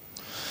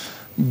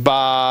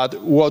 But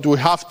what we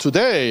have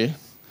today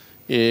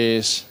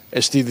is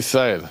STD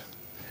thread,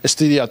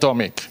 STD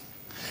atomic,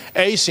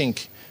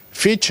 async,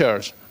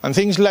 features, and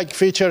things like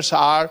features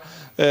are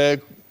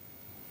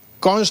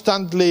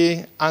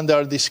constantly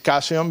under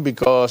discussion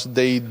because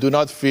they do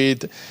not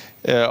fit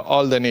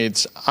all the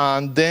needs.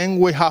 And then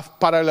we have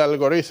parallel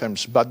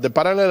algorithms, but the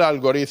parallel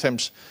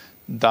algorithms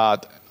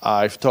that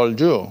I've told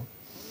you,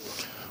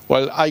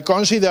 well, I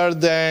consider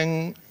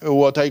them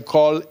what I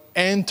call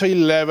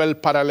entry-level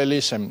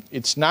parallelism.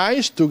 It's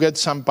nice to get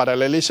some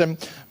parallelism,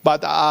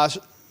 but as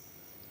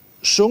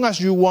soon as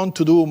you want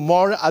to do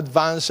more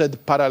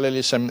advanced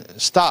parallelism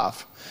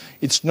stuff,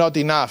 it's not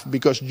enough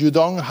because you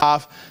don't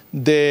have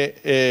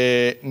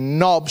the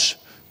knobs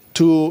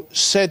to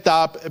set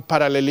up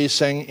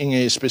parallelism in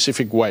a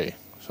specific way.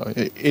 So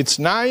it's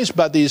nice,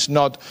 but it's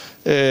not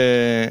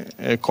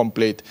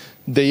complete.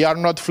 They are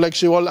not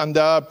flexible, and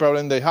the other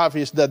problem they have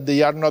is that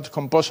they are not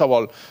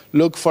composable.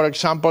 Look, for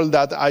example,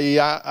 that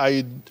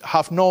I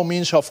have no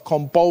means of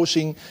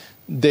composing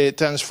the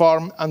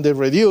transform and the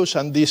reduce,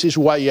 and this is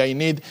why I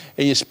need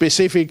a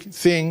specific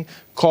thing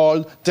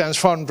called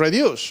transform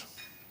reduce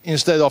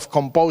instead of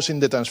composing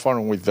the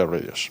transform with the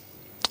reduce.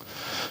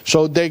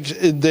 So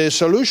the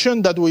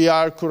solution that we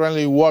are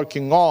currently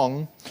working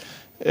on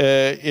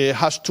it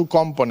has two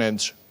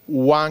components.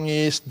 One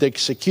is the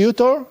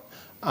executor,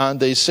 and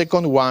the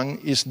second one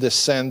is the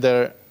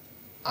sender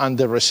and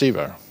the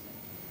receiver.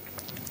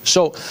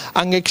 So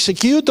an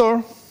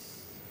executor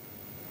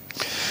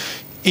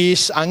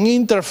is an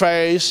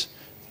interface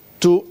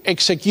to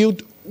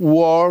execute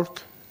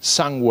work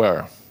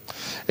somewhere.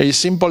 A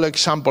simple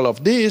example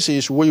of this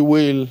is we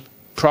will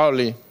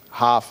probably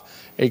have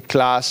a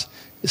class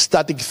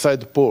static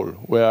thread pool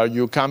where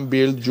you can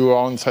build your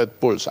own thread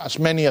pools, as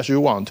many as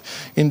you want.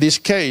 In this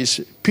case,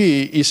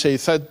 P is a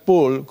thread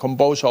pool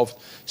composed of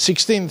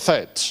 16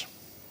 threads.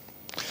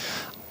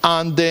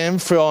 And then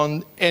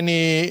from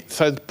any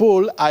thread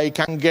pool, I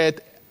can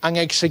get an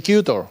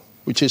executor,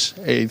 which is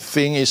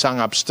an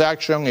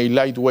abstraction, a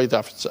lightweight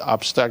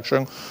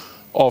abstraction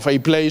of a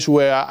place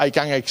where I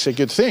can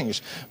execute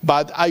things.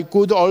 But I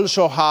could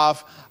also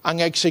have an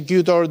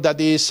executor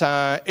that is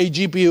a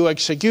GPU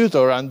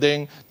executor, and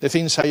then the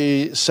things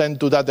I send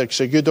to that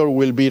executor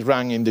will be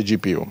run in the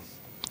GPU.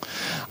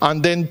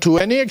 And then to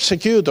any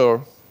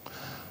executor,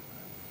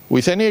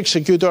 with any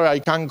executor, I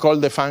can call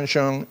the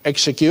function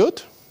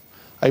execute.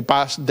 I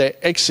pass the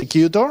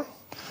executor,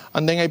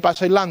 and then I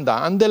pass a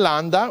lambda, and the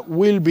lambda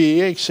will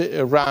be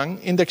run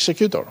in the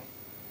executor,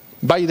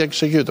 by the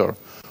executor,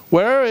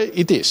 wherever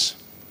it is.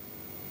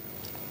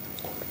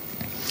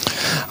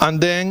 And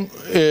then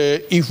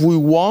if we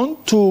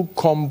want to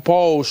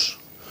compose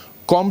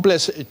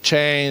complex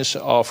chains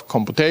of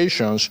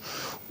computations,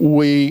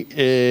 we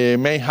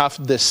may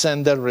have the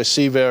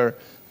sender-receiver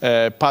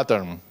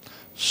pattern.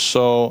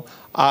 So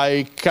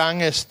I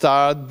can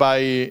start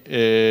by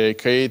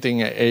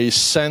creating a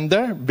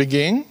sender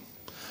begin,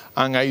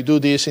 and I do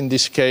this in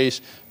this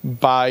case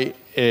by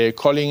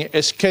calling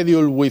a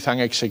schedule with an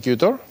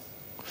executor.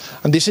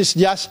 And this is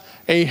just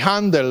a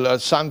handle,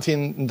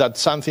 something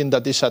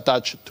that is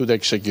attached to the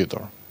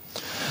executor.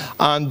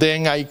 And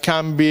then I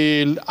can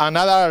build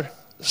another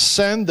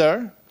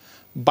sender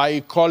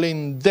by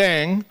calling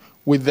then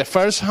with the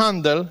first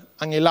handle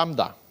and a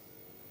lambda.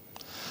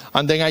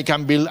 And then I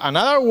can build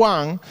another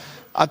one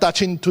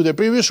attaching to the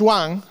previous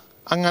one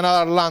and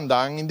another lambda.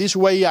 And in this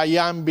way,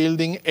 I am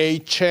building a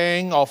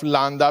chain of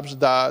lambdas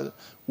that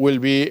will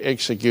be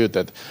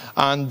executed.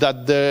 And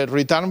that the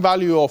return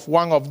value of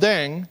one of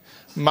them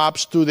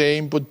maps to the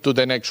input to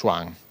the next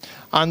one.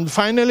 And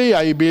finally,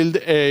 I build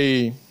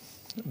a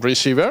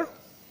receiver,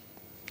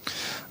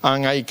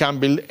 and I can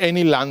build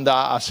any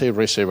lambda as a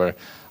receiver.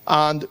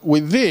 And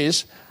with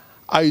this,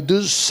 I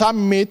do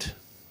submit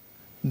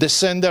the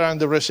sender and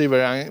the receiver.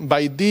 And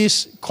by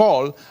this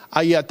call,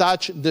 I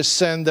attach the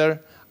sender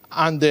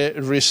and the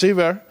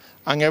receiver,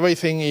 and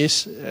everything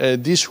is,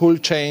 this whole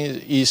chain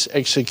is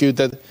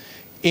executed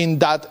in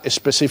that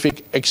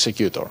specific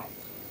executor.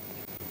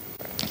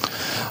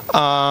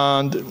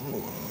 And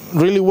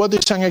really, what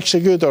is an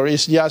executor?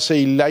 It's just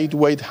a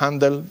lightweight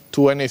handle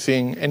to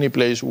anything, any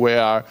place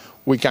where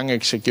we can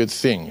execute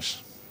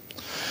things.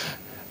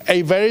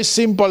 A very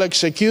simple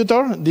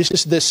executor, this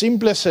is the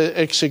simplest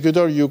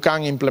executor you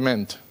can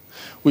implement,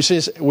 which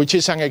is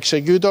an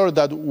executor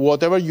that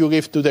whatever you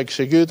give to the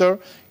executor,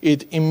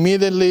 it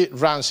immediately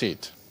runs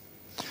it.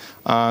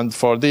 And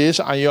for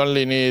this, I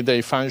only need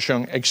a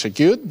function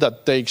execute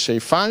that takes a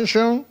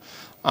function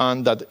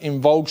and that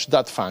invokes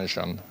that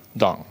function.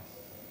 Done.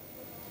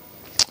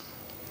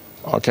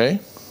 Okay.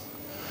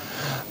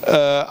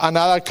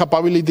 Another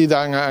capability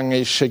that an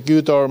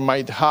executor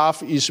might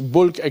have is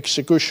bulk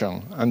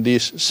execution, and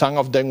this some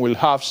of them will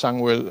have,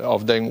 some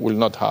of them will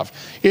not have.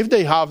 If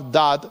they have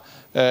that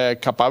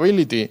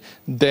capability,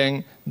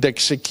 then the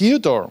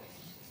executor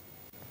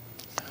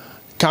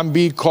can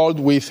be called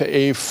with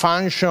a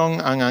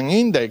function and an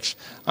index,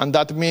 and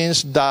that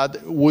means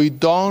that we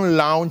don't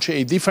launch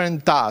a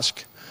different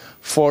task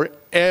for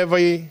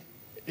every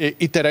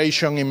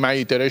iteration in my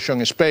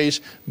iteration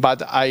space,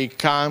 but I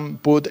can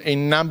put a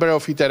number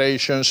of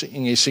iterations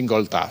in a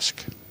single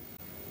task.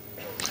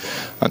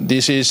 And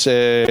this is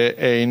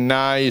a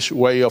nice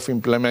way of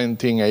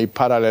implementing a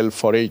parallel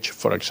for each,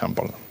 for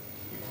example.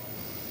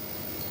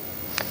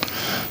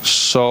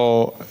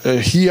 So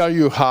here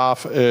you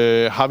have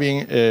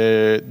having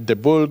the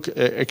bulk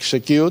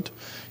execute.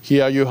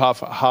 Here you have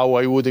how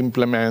I would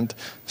implement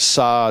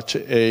such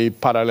a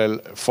parallel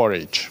for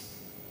each.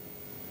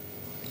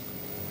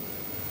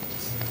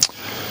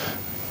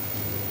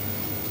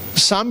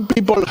 Some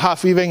people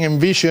have even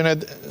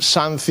envisioned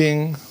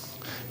something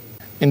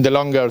in the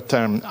longer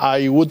term.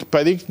 I would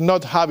predict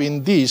not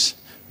having this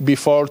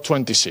before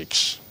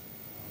 26.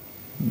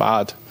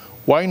 But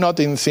why not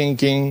in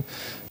thinking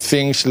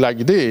things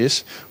like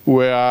this,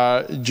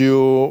 where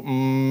you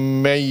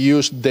may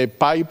use the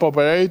pipe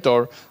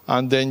operator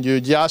and then you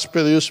just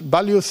produce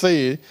value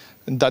 3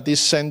 that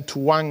is sent to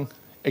one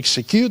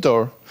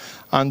executor,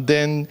 and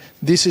then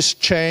this is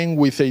chained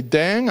with a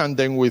den, and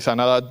then with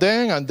another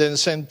den, and then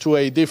sent to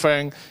a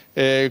different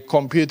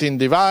computing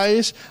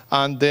device,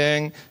 and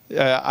then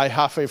I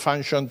have a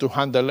function to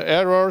handle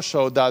errors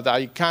so that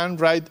I can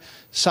write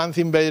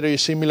something very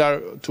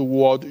similar to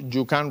what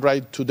you can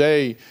write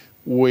today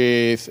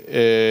with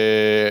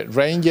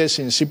ranges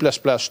in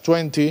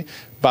C++20,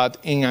 but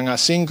in an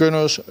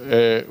asynchronous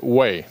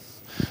way.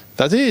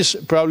 That is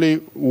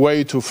probably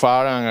way too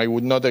far, and I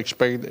would not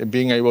expect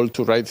being able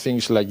to write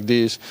things like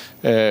this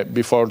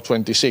before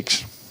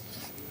 26.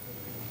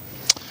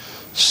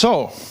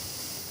 So,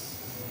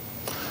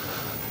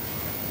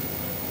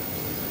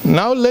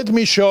 now let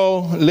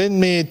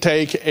me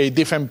take a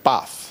different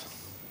path.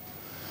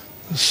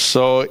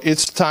 So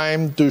it's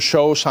time to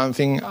show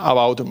something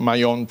about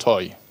my own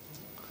toy.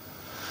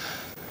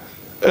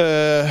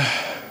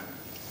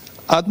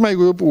 At my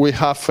group, we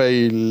have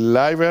a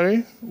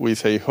library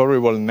with a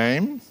horrible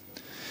name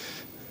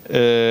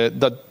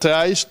that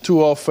tries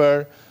to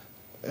offer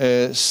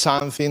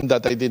something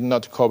that I did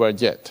not cover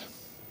yet.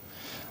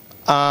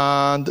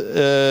 And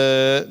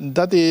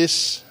that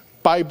is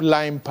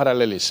pipeline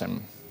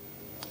parallelism,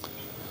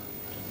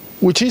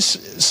 which is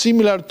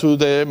similar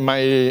to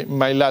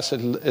my last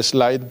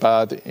slide,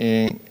 but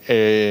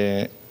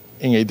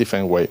in a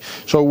different way.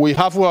 So we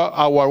have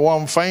our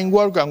own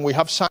framework, and we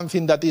have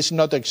something that is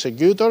not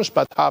executors,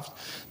 but have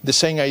the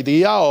same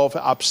idea of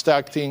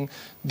abstracting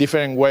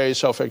different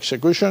ways of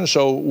execution.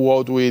 So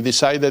what we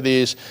decided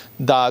is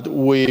that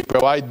we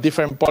provide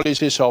different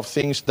policies of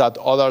things that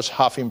others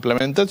have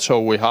implemented.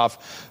 So we have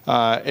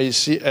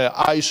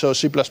ISO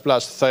C++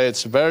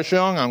 threads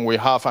version, and we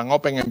have an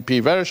OpenMP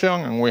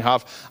version, and we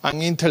have an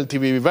Intel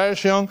TV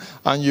version,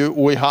 and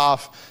we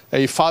have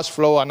a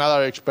FastFlow,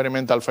 another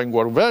experimental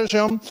framework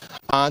version,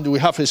 and we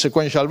have a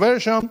sequential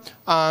version.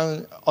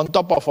 And on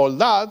top of all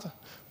that,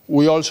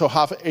 we also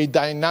have a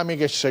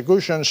dynamic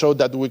execution so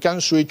that we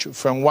can switch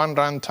from one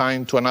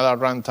runtime to another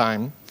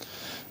runtime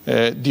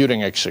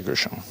during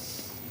execution.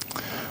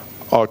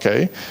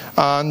 Okay,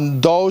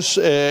 and those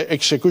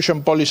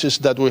execution policies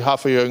that we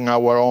have here in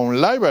our own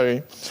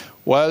library,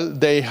 well,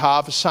 they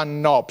have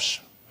some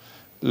knobs,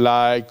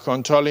 like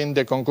controlling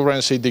the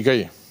concurrency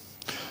degree,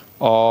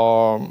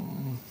 or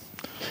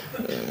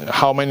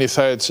how many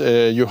threads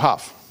you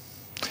have.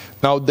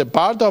 Now, the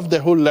part of the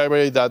whole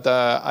library that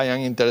I am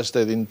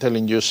interested in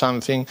telling you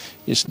something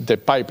is the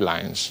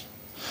pipelines.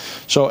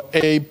 So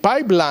a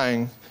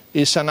pipeline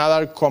is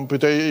another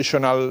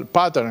computational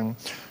pattern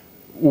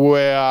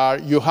where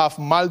you have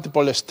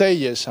multiple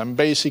stages, and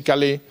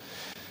basically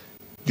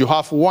you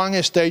have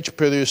one stage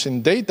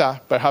producing data.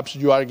 Perhaps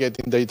you are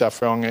getting data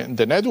from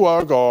the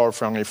network or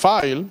from a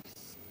file,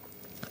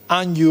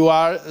 and you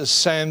are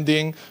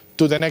sending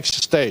to the next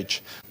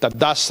stage that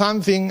does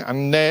something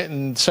and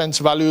then sends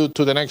value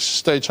to the next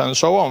stage, and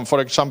so on.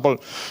 For example,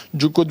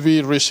 you could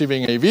be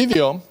receiving a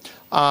video,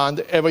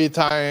 and every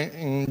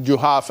time you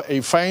have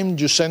a frame,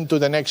 you send to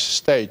the next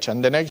stage,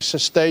 and the next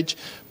stage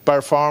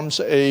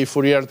performs a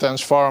Fourier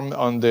transform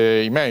on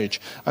the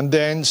image, and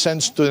then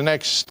sends to the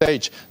next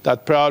stage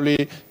that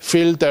probably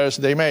filters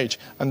the image,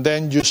 and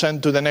then you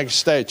send to the next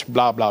stage,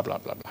 blah, blah, blah,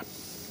 blah, blah.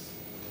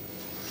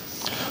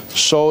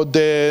 So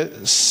the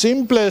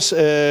simplest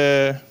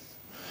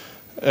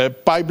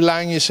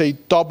pipeline is a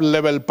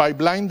top-level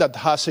pipeline that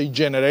has a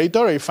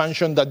generator, a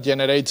function that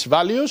generates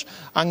values,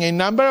 and a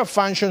number of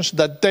functions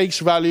that takes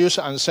values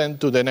and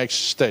send to the next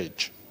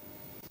stage.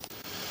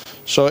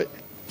 So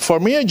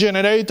for me, a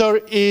generator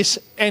is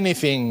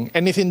anything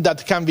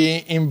that can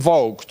be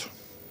invoked,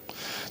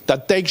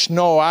 that takes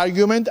no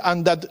argument,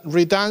 and that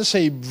returns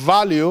a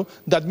value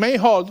that may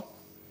hold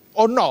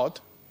or not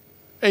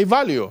a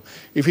value.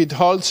 If it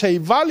holds a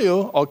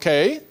value,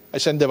 okay, I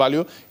send the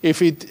value.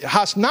 If it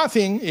has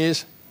nothing,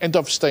 is end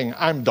of string,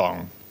 I'm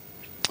done.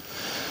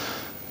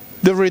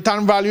 The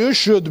return value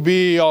should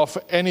be of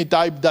any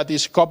type that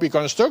is copy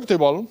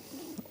constructible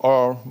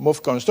or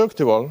move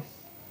constructible,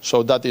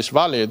 so that is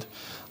valid,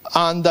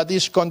 and that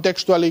is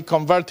contextually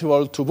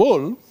convertible to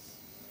bool,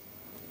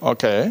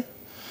 okay,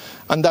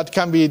 and that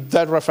can be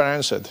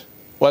dereferenced.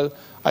 Well,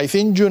 I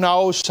think you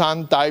know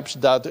some types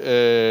that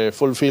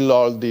fulfill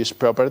all these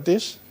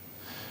properties.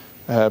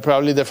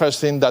 Probably the first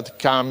thing that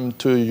comes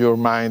to your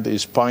mind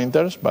is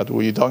pointers, but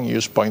we don't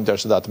use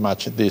pointers that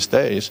much these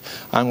days.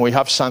 And we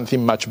have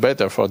something much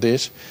better for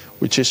this,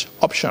 which is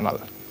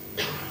optional.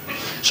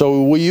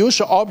 So we use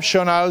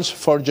optionals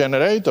for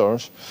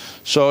generators.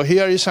 So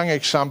here is an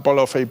example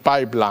of a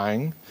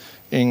pipeline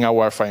in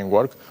our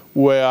framework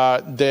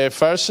where the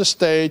first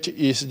stage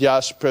is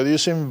just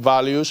producing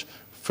values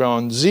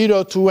from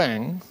 0 to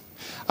n,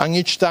 and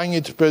each time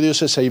it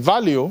produces a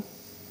value,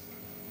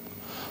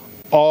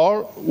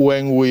 or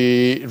when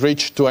we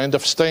reach to end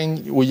of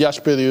string, we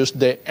just produce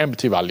the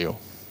empty value.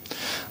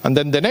 And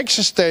then the next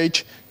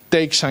stage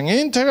takes an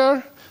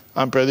integer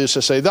and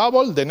produces a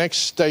double. The next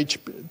stage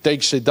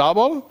takes a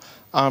double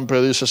and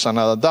produces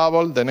another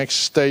double. The next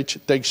stage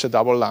takes a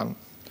double and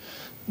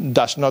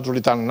does not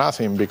return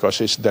nothing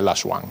because it's the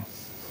last one.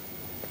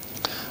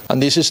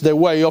 And this is the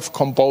way of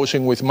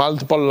composing with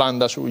multiple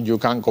lambdas. You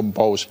can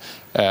compose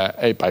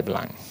a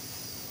pipeline.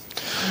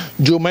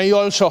 You may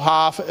also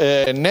have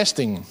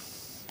nesting.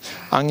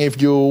 And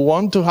if you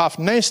want to have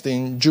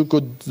nesting, you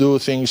could do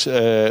things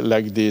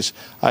like this.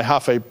 I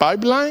have a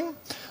pipeline,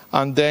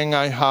 and then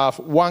I have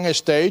one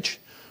stage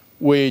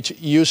which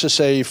uses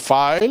a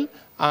file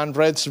and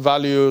reads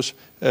values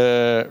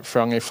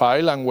from a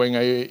file. And when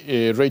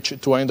I reach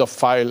to end of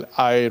file,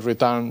 I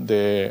return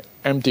the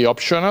empty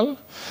optional.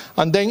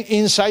 And then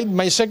inside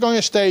my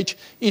second stage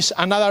is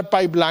another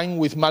pipeline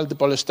with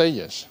multiple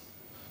stages.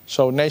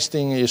 So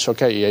nesting is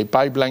okay. A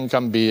pipeline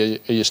can be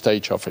a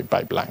stage of a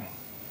pipeline.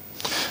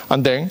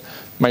 And then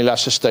my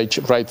last stage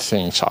writes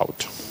things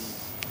out.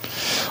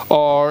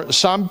 Or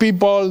some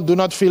people do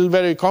not feel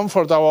very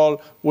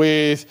comfortable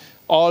with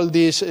all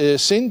this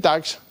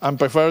syntax and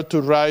prefer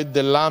to write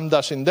the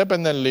lambdas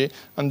independently,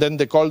 and then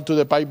the call to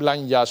the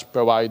pipeline just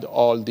provide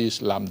all these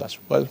lambdas.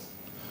 Well,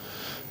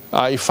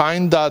 I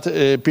find that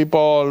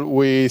people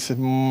with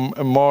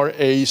more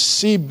a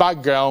C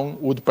background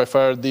would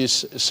prefer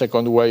this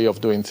second way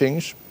of doing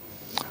things.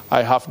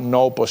 I have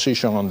no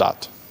position on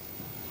that.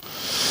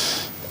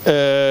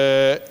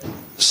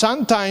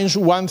 Sometimes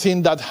one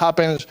thing that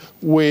happens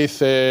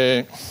with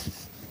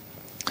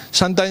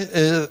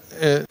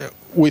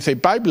with a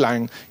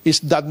pipeline is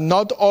that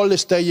not all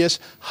stages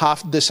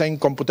have the same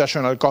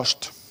computational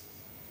cost.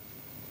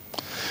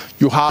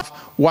 You have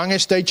one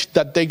stage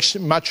that takes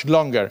much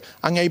longer,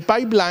 and a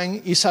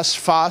pipeline is as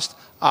fast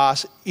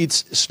as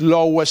its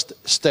slowest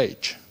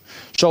stage.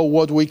 So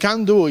what we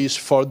can do is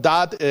for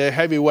that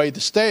heavyweight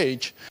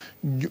stage,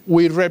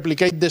 we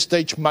replicate the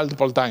stage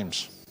multiple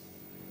times.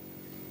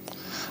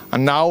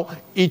 And now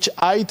each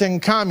item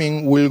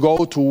coming will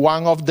go to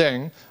one of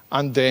them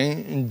and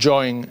then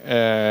join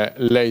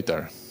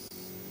later.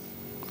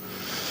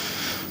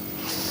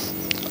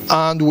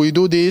 And we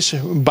do this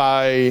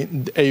by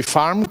a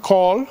farm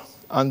call,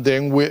 and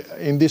then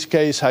in this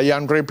case I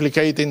am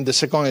replicating the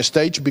second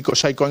stage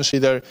because I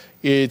consider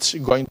it's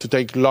going to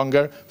take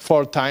longer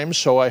 4 times,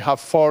 so I have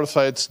 4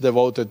 threads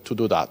devoted to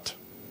do that.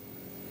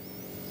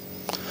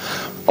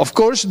 Of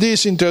course,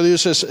 this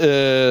introduces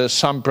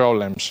some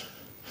problems.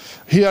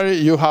 Here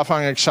you have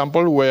an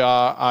example where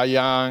I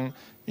am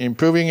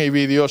improving a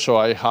video, so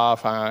I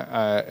have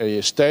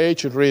a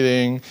stage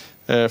reading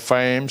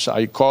frames.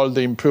 I call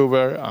the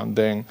improver, and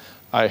then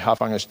I have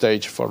a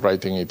stage for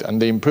writing it.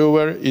 And the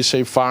improver is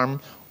a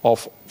farm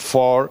of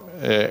 4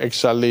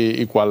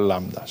 exactly equal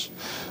lambdas.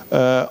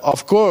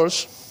 Of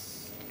course,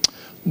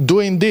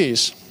 doing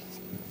this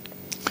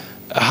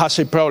has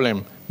a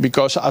problem,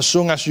 because as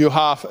soon as you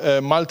have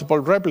multiple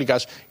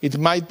replicas, it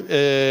might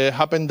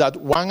happen that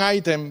one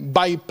item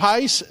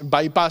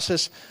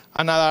bypasses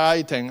another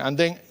item, and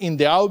then in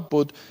the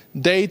output,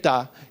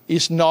 data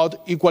is not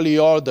equally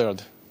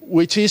ordered,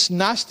 which is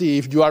nasty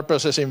if you are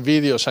processing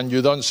videos and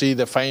you don't see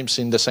the frames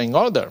in the same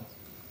order.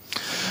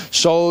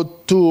 So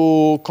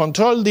to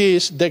control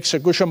this, the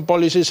execution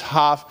policies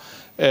have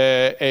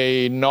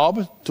a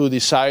knob to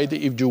decide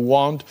if you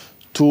want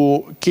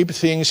to keep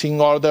things in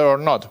order or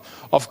not.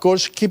 Of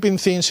course, keeping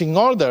things in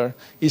order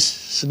is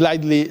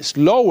slightly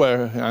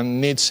slower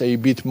and needs a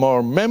bit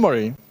more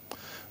memory,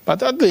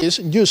 but at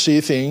least you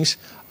see things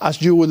as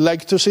you would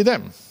like to see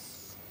them.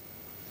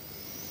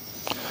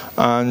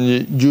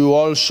 And you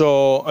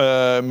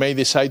also may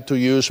decide to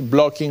use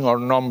blocking or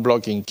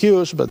non-blocking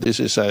queues, but this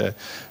is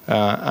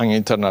an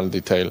internal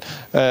detail.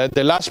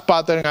 The last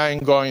pattern I'm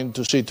going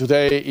to see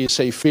today is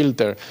a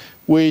filter,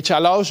 which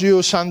allows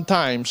you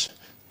sometimes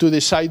to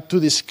decide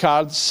to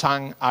discard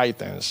some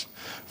items.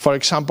 For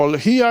example,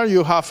 here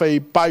you have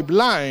a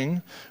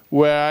pipeline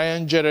where I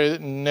am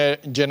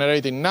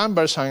generating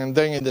numbers, and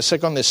then in the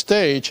second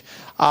stage,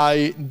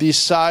 I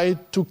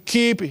decide to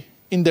keep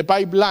in the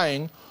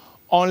pipeline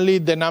only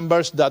the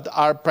numbers that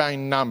are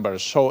prime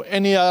numbers. So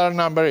any other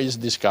number is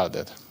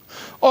discarded.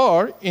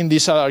 Or, in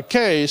this other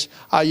case,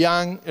 I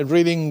am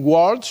reading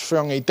words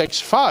from a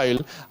text file,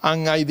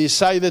 and I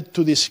decided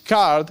to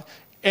discard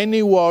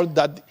any word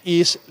that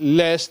is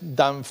less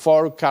than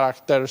 4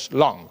 characters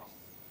long.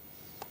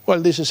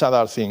 Well, this is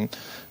another thing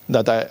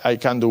that I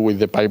can do with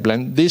the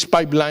pipeline. This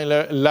pipeline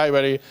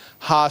library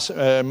has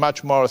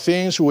much more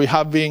things. We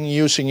have been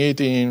using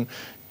it in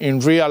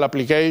real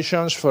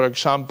applications, for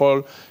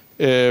example,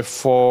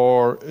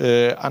 for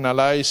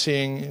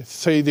analyzing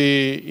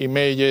 3D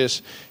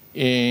images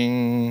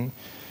in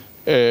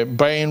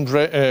brain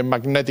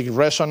magnetic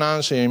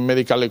resonance in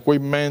medical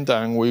equipment,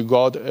 and we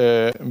got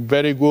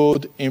very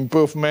good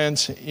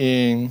improvements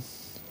in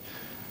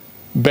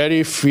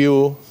very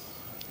few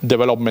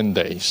development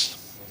days.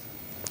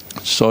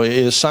 So it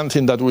is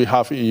something that we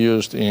have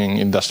used in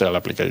industrial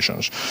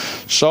applications.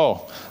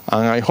 So,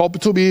 and I hope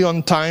to be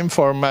on time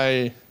for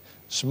my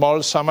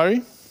small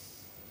summary.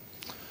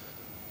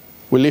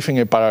 We live in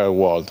a parallel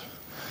world.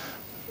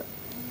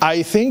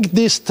 I think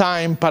this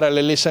time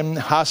parallelism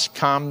has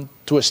come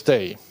to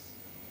stay.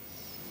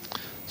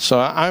 So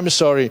I'm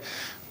sorry.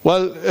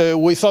 Well,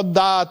 we thought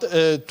that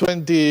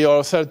 20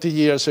 or 30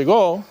 years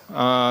ago,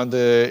 and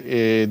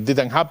it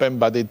didn't happen,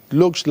 but it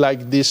looks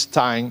like this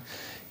time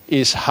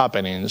is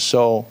happening.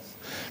 So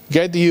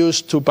get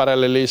used to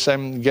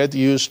parallelism, get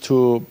used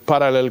to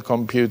parallel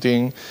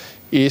computing.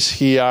 Is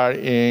here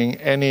in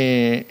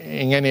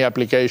any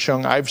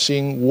application. I've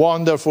seen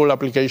wonderful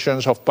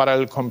applications of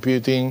parallel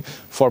computing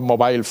for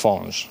mobile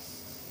phones.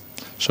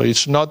 So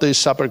it's not a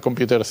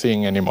supercomputer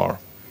thing anymore.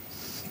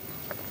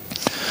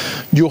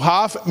 You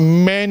have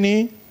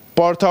many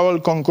portable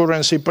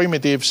concurrency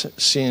primitives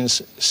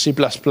since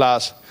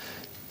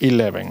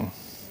C++11.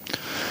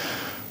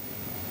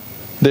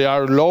 They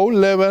are low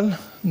level,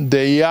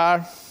 they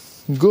are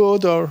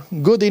good or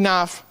good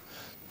enough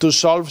to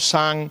solve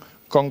some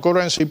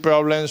concurrency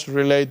problems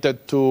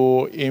related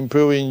to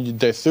improving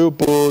the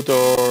throughput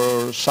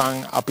or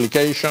some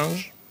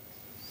applications.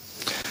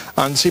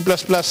 And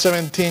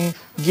C++17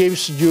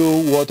 gives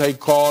you what I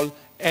call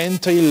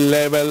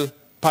entry-level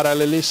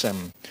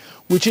parallelism,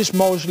 which is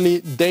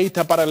mostly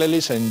data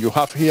parallelism. You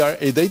have here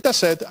a data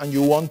set and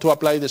you want to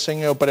apply the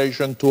same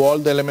operation to all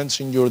the elements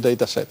in your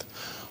data set.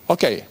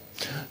 Okay,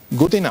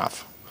 good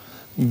enough.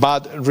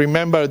 But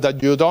remember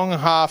that you don't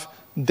have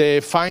the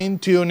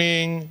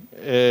fine-tuning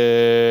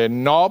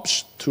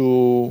knobs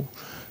to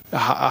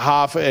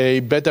have a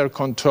better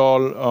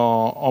control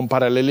on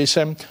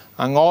parallelism,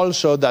 and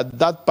also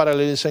that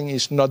parallelism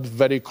is not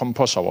very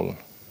composable.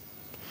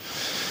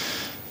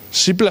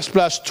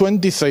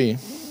 C++23,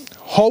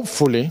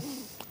 hopefully,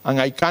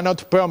 and I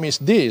cannot promise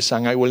this,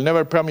 and I will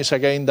never promise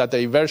again that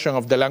a version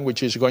of the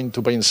language is going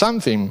to bring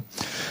something,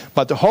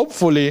 but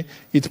hopefully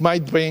it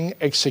might bring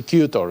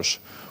executors,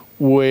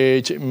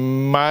 which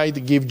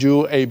might give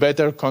you a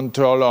better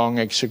control on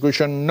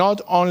execution,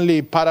 not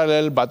only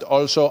parallel, but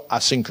also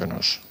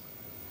asynchronous.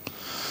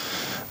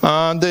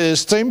 And the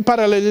stream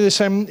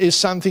parallelism is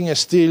something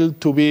still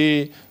to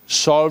be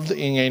solved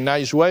in a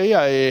nice way.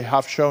 I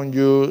have shown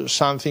you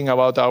something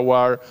about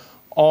our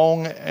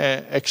own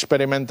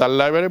experimental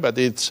library, but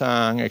it's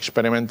an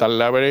experimental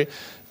library,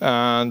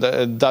 and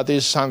that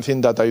is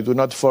something that I do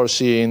not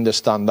foresee in the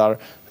standard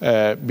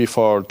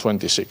before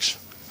 26.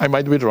 I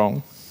might be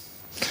wrong.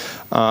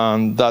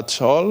 And that's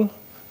all.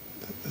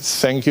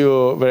 Thank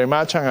you very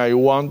much, and I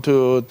want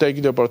to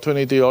take the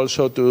opportunity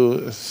also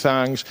to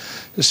thank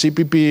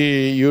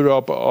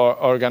CppEurope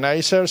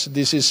organizers.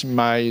 This is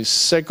my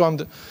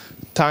second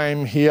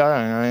time here,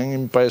 and I'm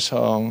impressed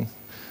on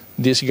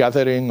this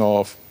gathering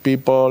of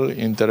people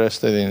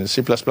interested in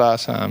C++.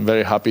 I'm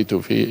very happy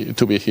to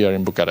be here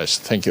in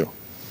Bucharest. Thank you.